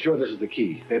 I'm sure this is the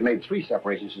key. They've made 3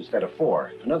 separations instead of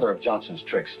 4. Another of Johnson's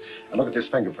tricks. And look at this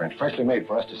fingerprint, freshly made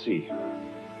for us to see.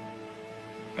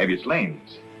 Maybe it's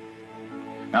Lane's.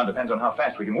 Now it depends on how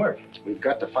fast we can work. We've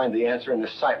got to find the answer in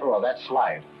this cipher or that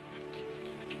slide.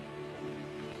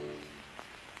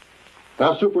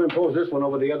 Now superimpose this one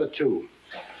over the other 2.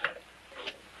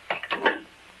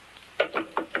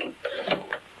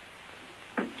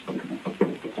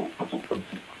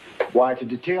 Why, it's a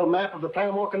detailed map of the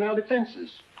Panama Canal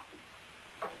defenses.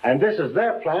 And this is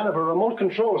their plan of a remote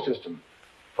control system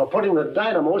for putting the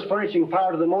dynamos furnishing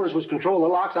power to the motors which control the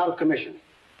locks out of commission.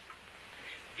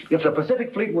 If the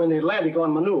Pacific Fleet were in the Atlantic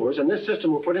on maneuvers and this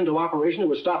system were put into operation, it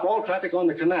would stop all traffic on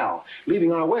the canal,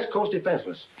 leaving our west coast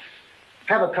defenseless.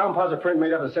 Have a composite print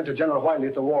made up and sent to General Whiteley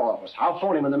at the War Office. I'll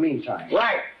phone him in the meantime.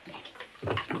 Right.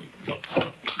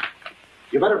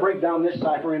 You better break down this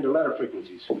cipher into letter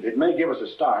frequencies. It may give us a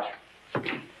start.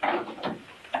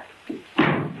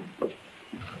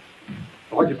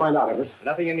 What'd you find out, Everett?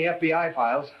 Nothing in the FBI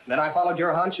files. Then I followed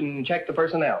your hunch and checked the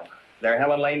personnel. They're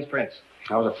Helen Lane's prints.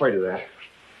 I was afraid of that.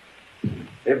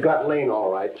 They've got Lane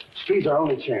all right. Speed's our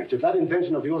only chance. If that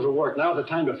invention of yours will work, now's the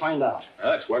time to find out.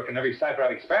 Well, it's worked in every cipher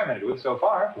I've experimented with so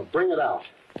far. Well, bring it out.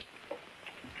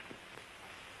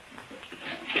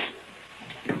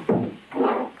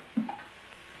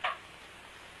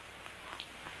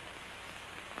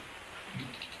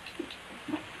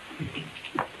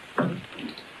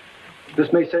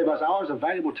 This may save us hours of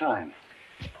valuable time.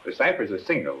 The cipher's a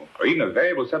signal, or even a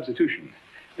variable substitution.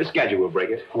 This gadget will break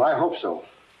it. Well, I hope so.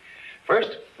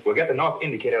 First, we'll get the north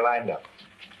indicator lined up.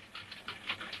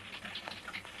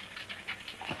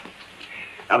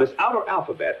 Now, this outer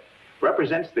alphabet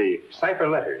represents the cipher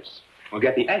letters. We'll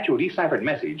get the actual deciphered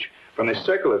message from this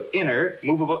circle of inner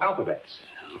movable alphabets.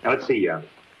 Now, let's see.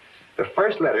 The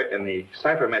first letter in the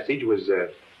cipher message was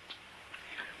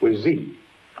Z.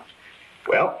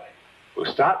 Well, we'll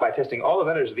start by testing all the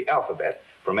letters of the alphabet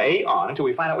from A on until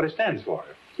we find out what it stands for.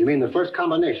 You mean the first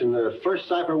combination, the first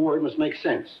cipher word must make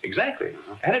sense? Exactly.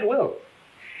 And it will.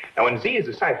 Now, when Z is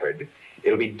deciphered,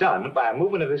 it'll be done by a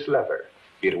movement of this lever.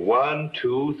 Be it 1,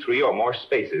 2, 3, or more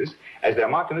spaces, as they're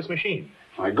marked on this machine.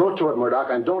 All right, go to it, Murdock,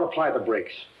 and don't apply the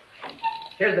brakes.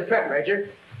 Here's the prep,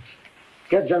 Major.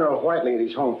 Get General Whiteley at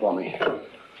his home for me.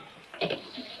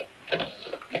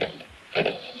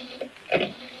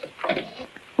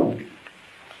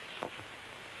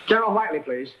 General Whiteley,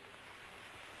 please.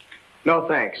 No,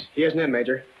 thanks. He isn't in,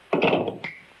 Major.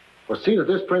 Well, see that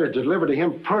this print is delivered to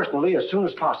him personally as soon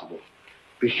as possible.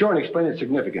 Be sure and explain its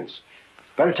significance.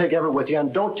 Better take Everett with you,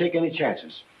 and don't take any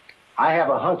chances. I have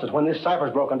a hunch that when this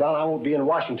cipher's broken down, I won't be in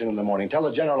Washington in the morning. Tell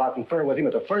the General I'll confer with him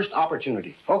at the first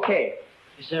opportunity. Okay.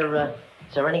 Is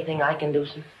there anything I can do,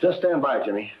 sir? Just stand by,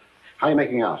 Jimmy. How are you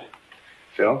making out?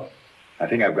 Phil, I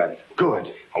think I've got it.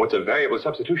 Good. Oh, it's a variable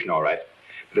substitution, all right.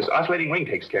 But this oscillating ring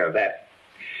takes care of that.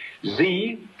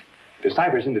 Z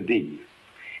deciphers into D,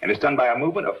 and it's done by a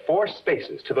movement of 4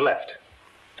 spaces to the left.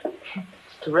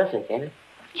 It's terrific, ain't it?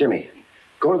 Jimmy,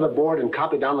 go to the board and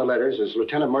copy down the letters as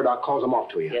Lieutenant Murdock calls them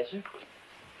off to you. Yes, sir.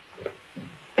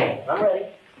 I'm ready.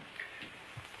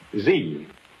 Z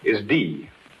is D.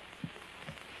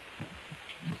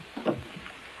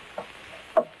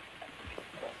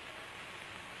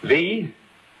 V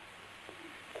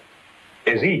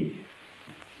is E.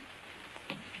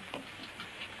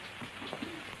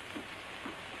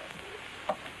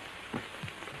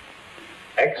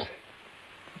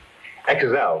 X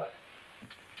is L.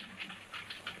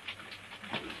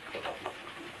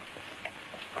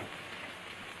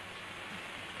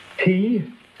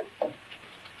 T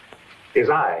is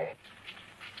I.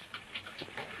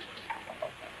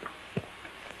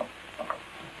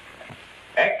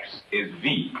 X is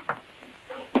V.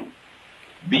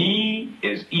 B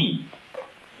is E.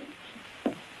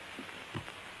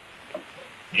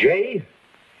 J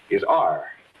is R.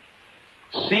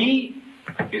 C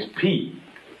is P.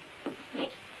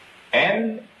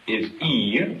 N is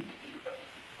E.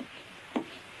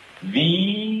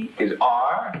 V is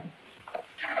R.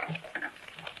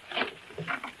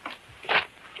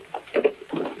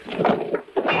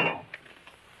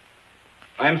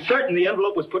 I am certain the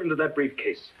envelope was put into that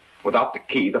briefcase. Without the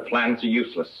key, the plans are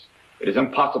useless. It is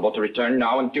impossible to return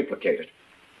now and duplicate it.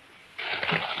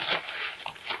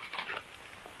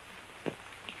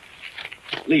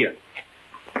 Leah.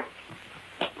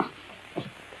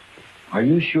 Are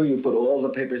you sure you put all the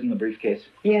papers in the briefcase?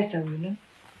 Yes, Aruna.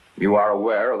 You are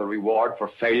aware of the reward for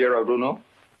failure, Aruno?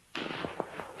 The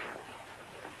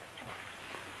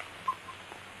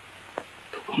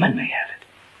woman may have it.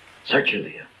 Search her,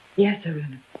 Leah. Yes,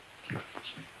 Aruna.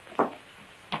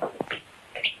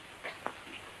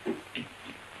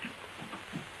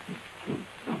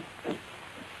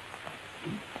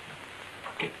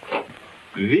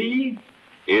 V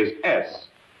is S.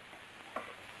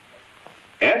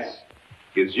 S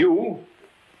is U.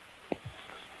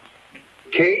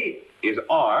 K is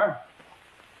R.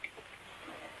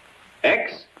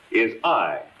 X is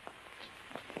I.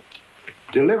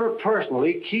 Deliver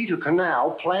personally, key to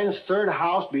canal, plans third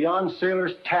house beyond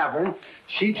Sailor's Tavern,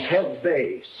 Sheepshead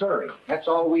Bay, Surrey. That's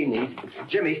all we need.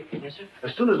 Jimmy. Yes, sir?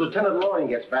 As soon as Lieutenant Loring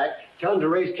gets back, tell him to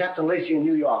raise Captain Lacey in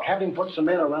New York. Have him put some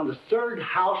men around the third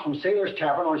house from Sailor's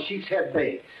Tavern on Sheepshead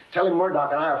Bay. Tell him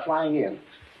Murdock and I are flying in.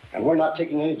 And we're not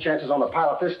taking any chances on the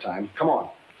pilot this time. Come on.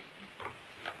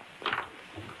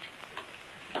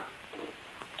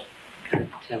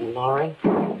 Lieutenant Loring,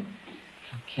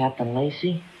 Captain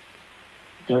Lacey,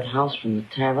 third house from the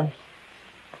tavern,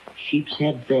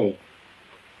 Sheepshead Bay.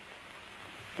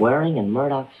 Waring and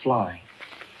Murdock flying.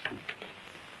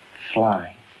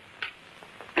 Flying.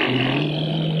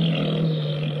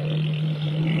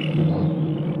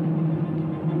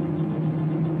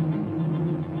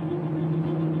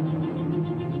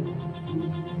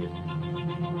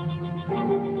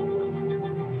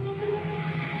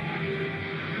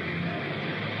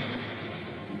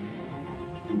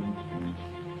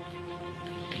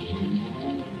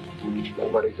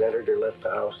 Nobody's entered or left the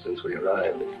house since we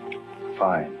arrived.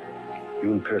 Fine.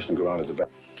 You and Pearson go around to the back.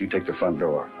 You take the front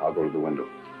door. I'll go to the window.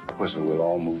 Whistle, we'll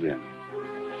all move in.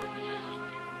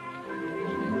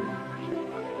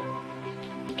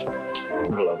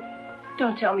 Hello.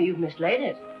 Don't tell me you've mislaid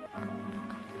it.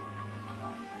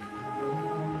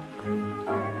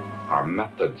 Our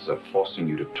methods of forcing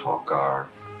you to talk are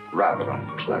rather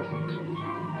unpleasant.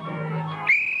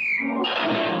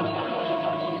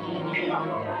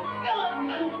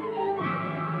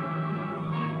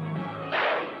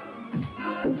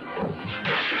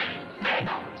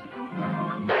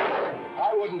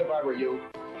 I wouldn't if I were you.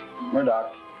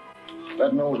 Murdock,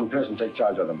 let Knowles and Pearson take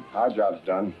charge of them. Our job's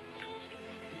done.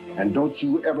 And don't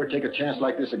you ever take a chance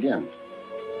like this again.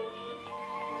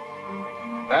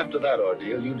 After that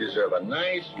ordeal, you deserve a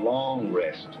nice, long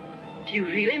rest. Do you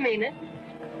really mean it?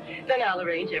 Then I'll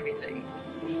arrange everything.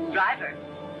 Driver,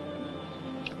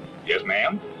 Yes,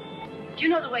 ma'am. do you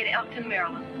know the way to Elkton,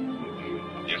 Maryland?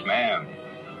 Yes, ma'am.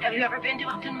 Have you ever been to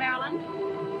Elkton, Maryland?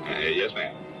 Yes,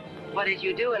 ma'am. What did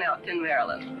you do in Elkton,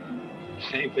 Maryland?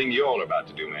 Same thing you all are about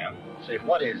to do, ma'am. Say,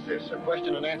 what is this? A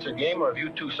question and answer game, or have you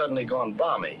two suddenly gone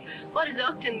balmy? What is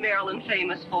Elkton, Maryland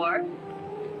famous for?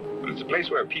 But it's a place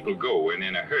where people go when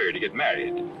in a hurry to get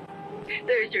married.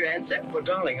 There's your answer. Well,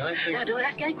 darling, I think... Now, don't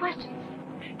ask any questions.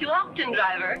 To Elkton,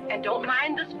 driver, and don't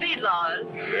mind the speed laws.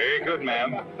 Very good,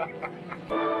 ma'am.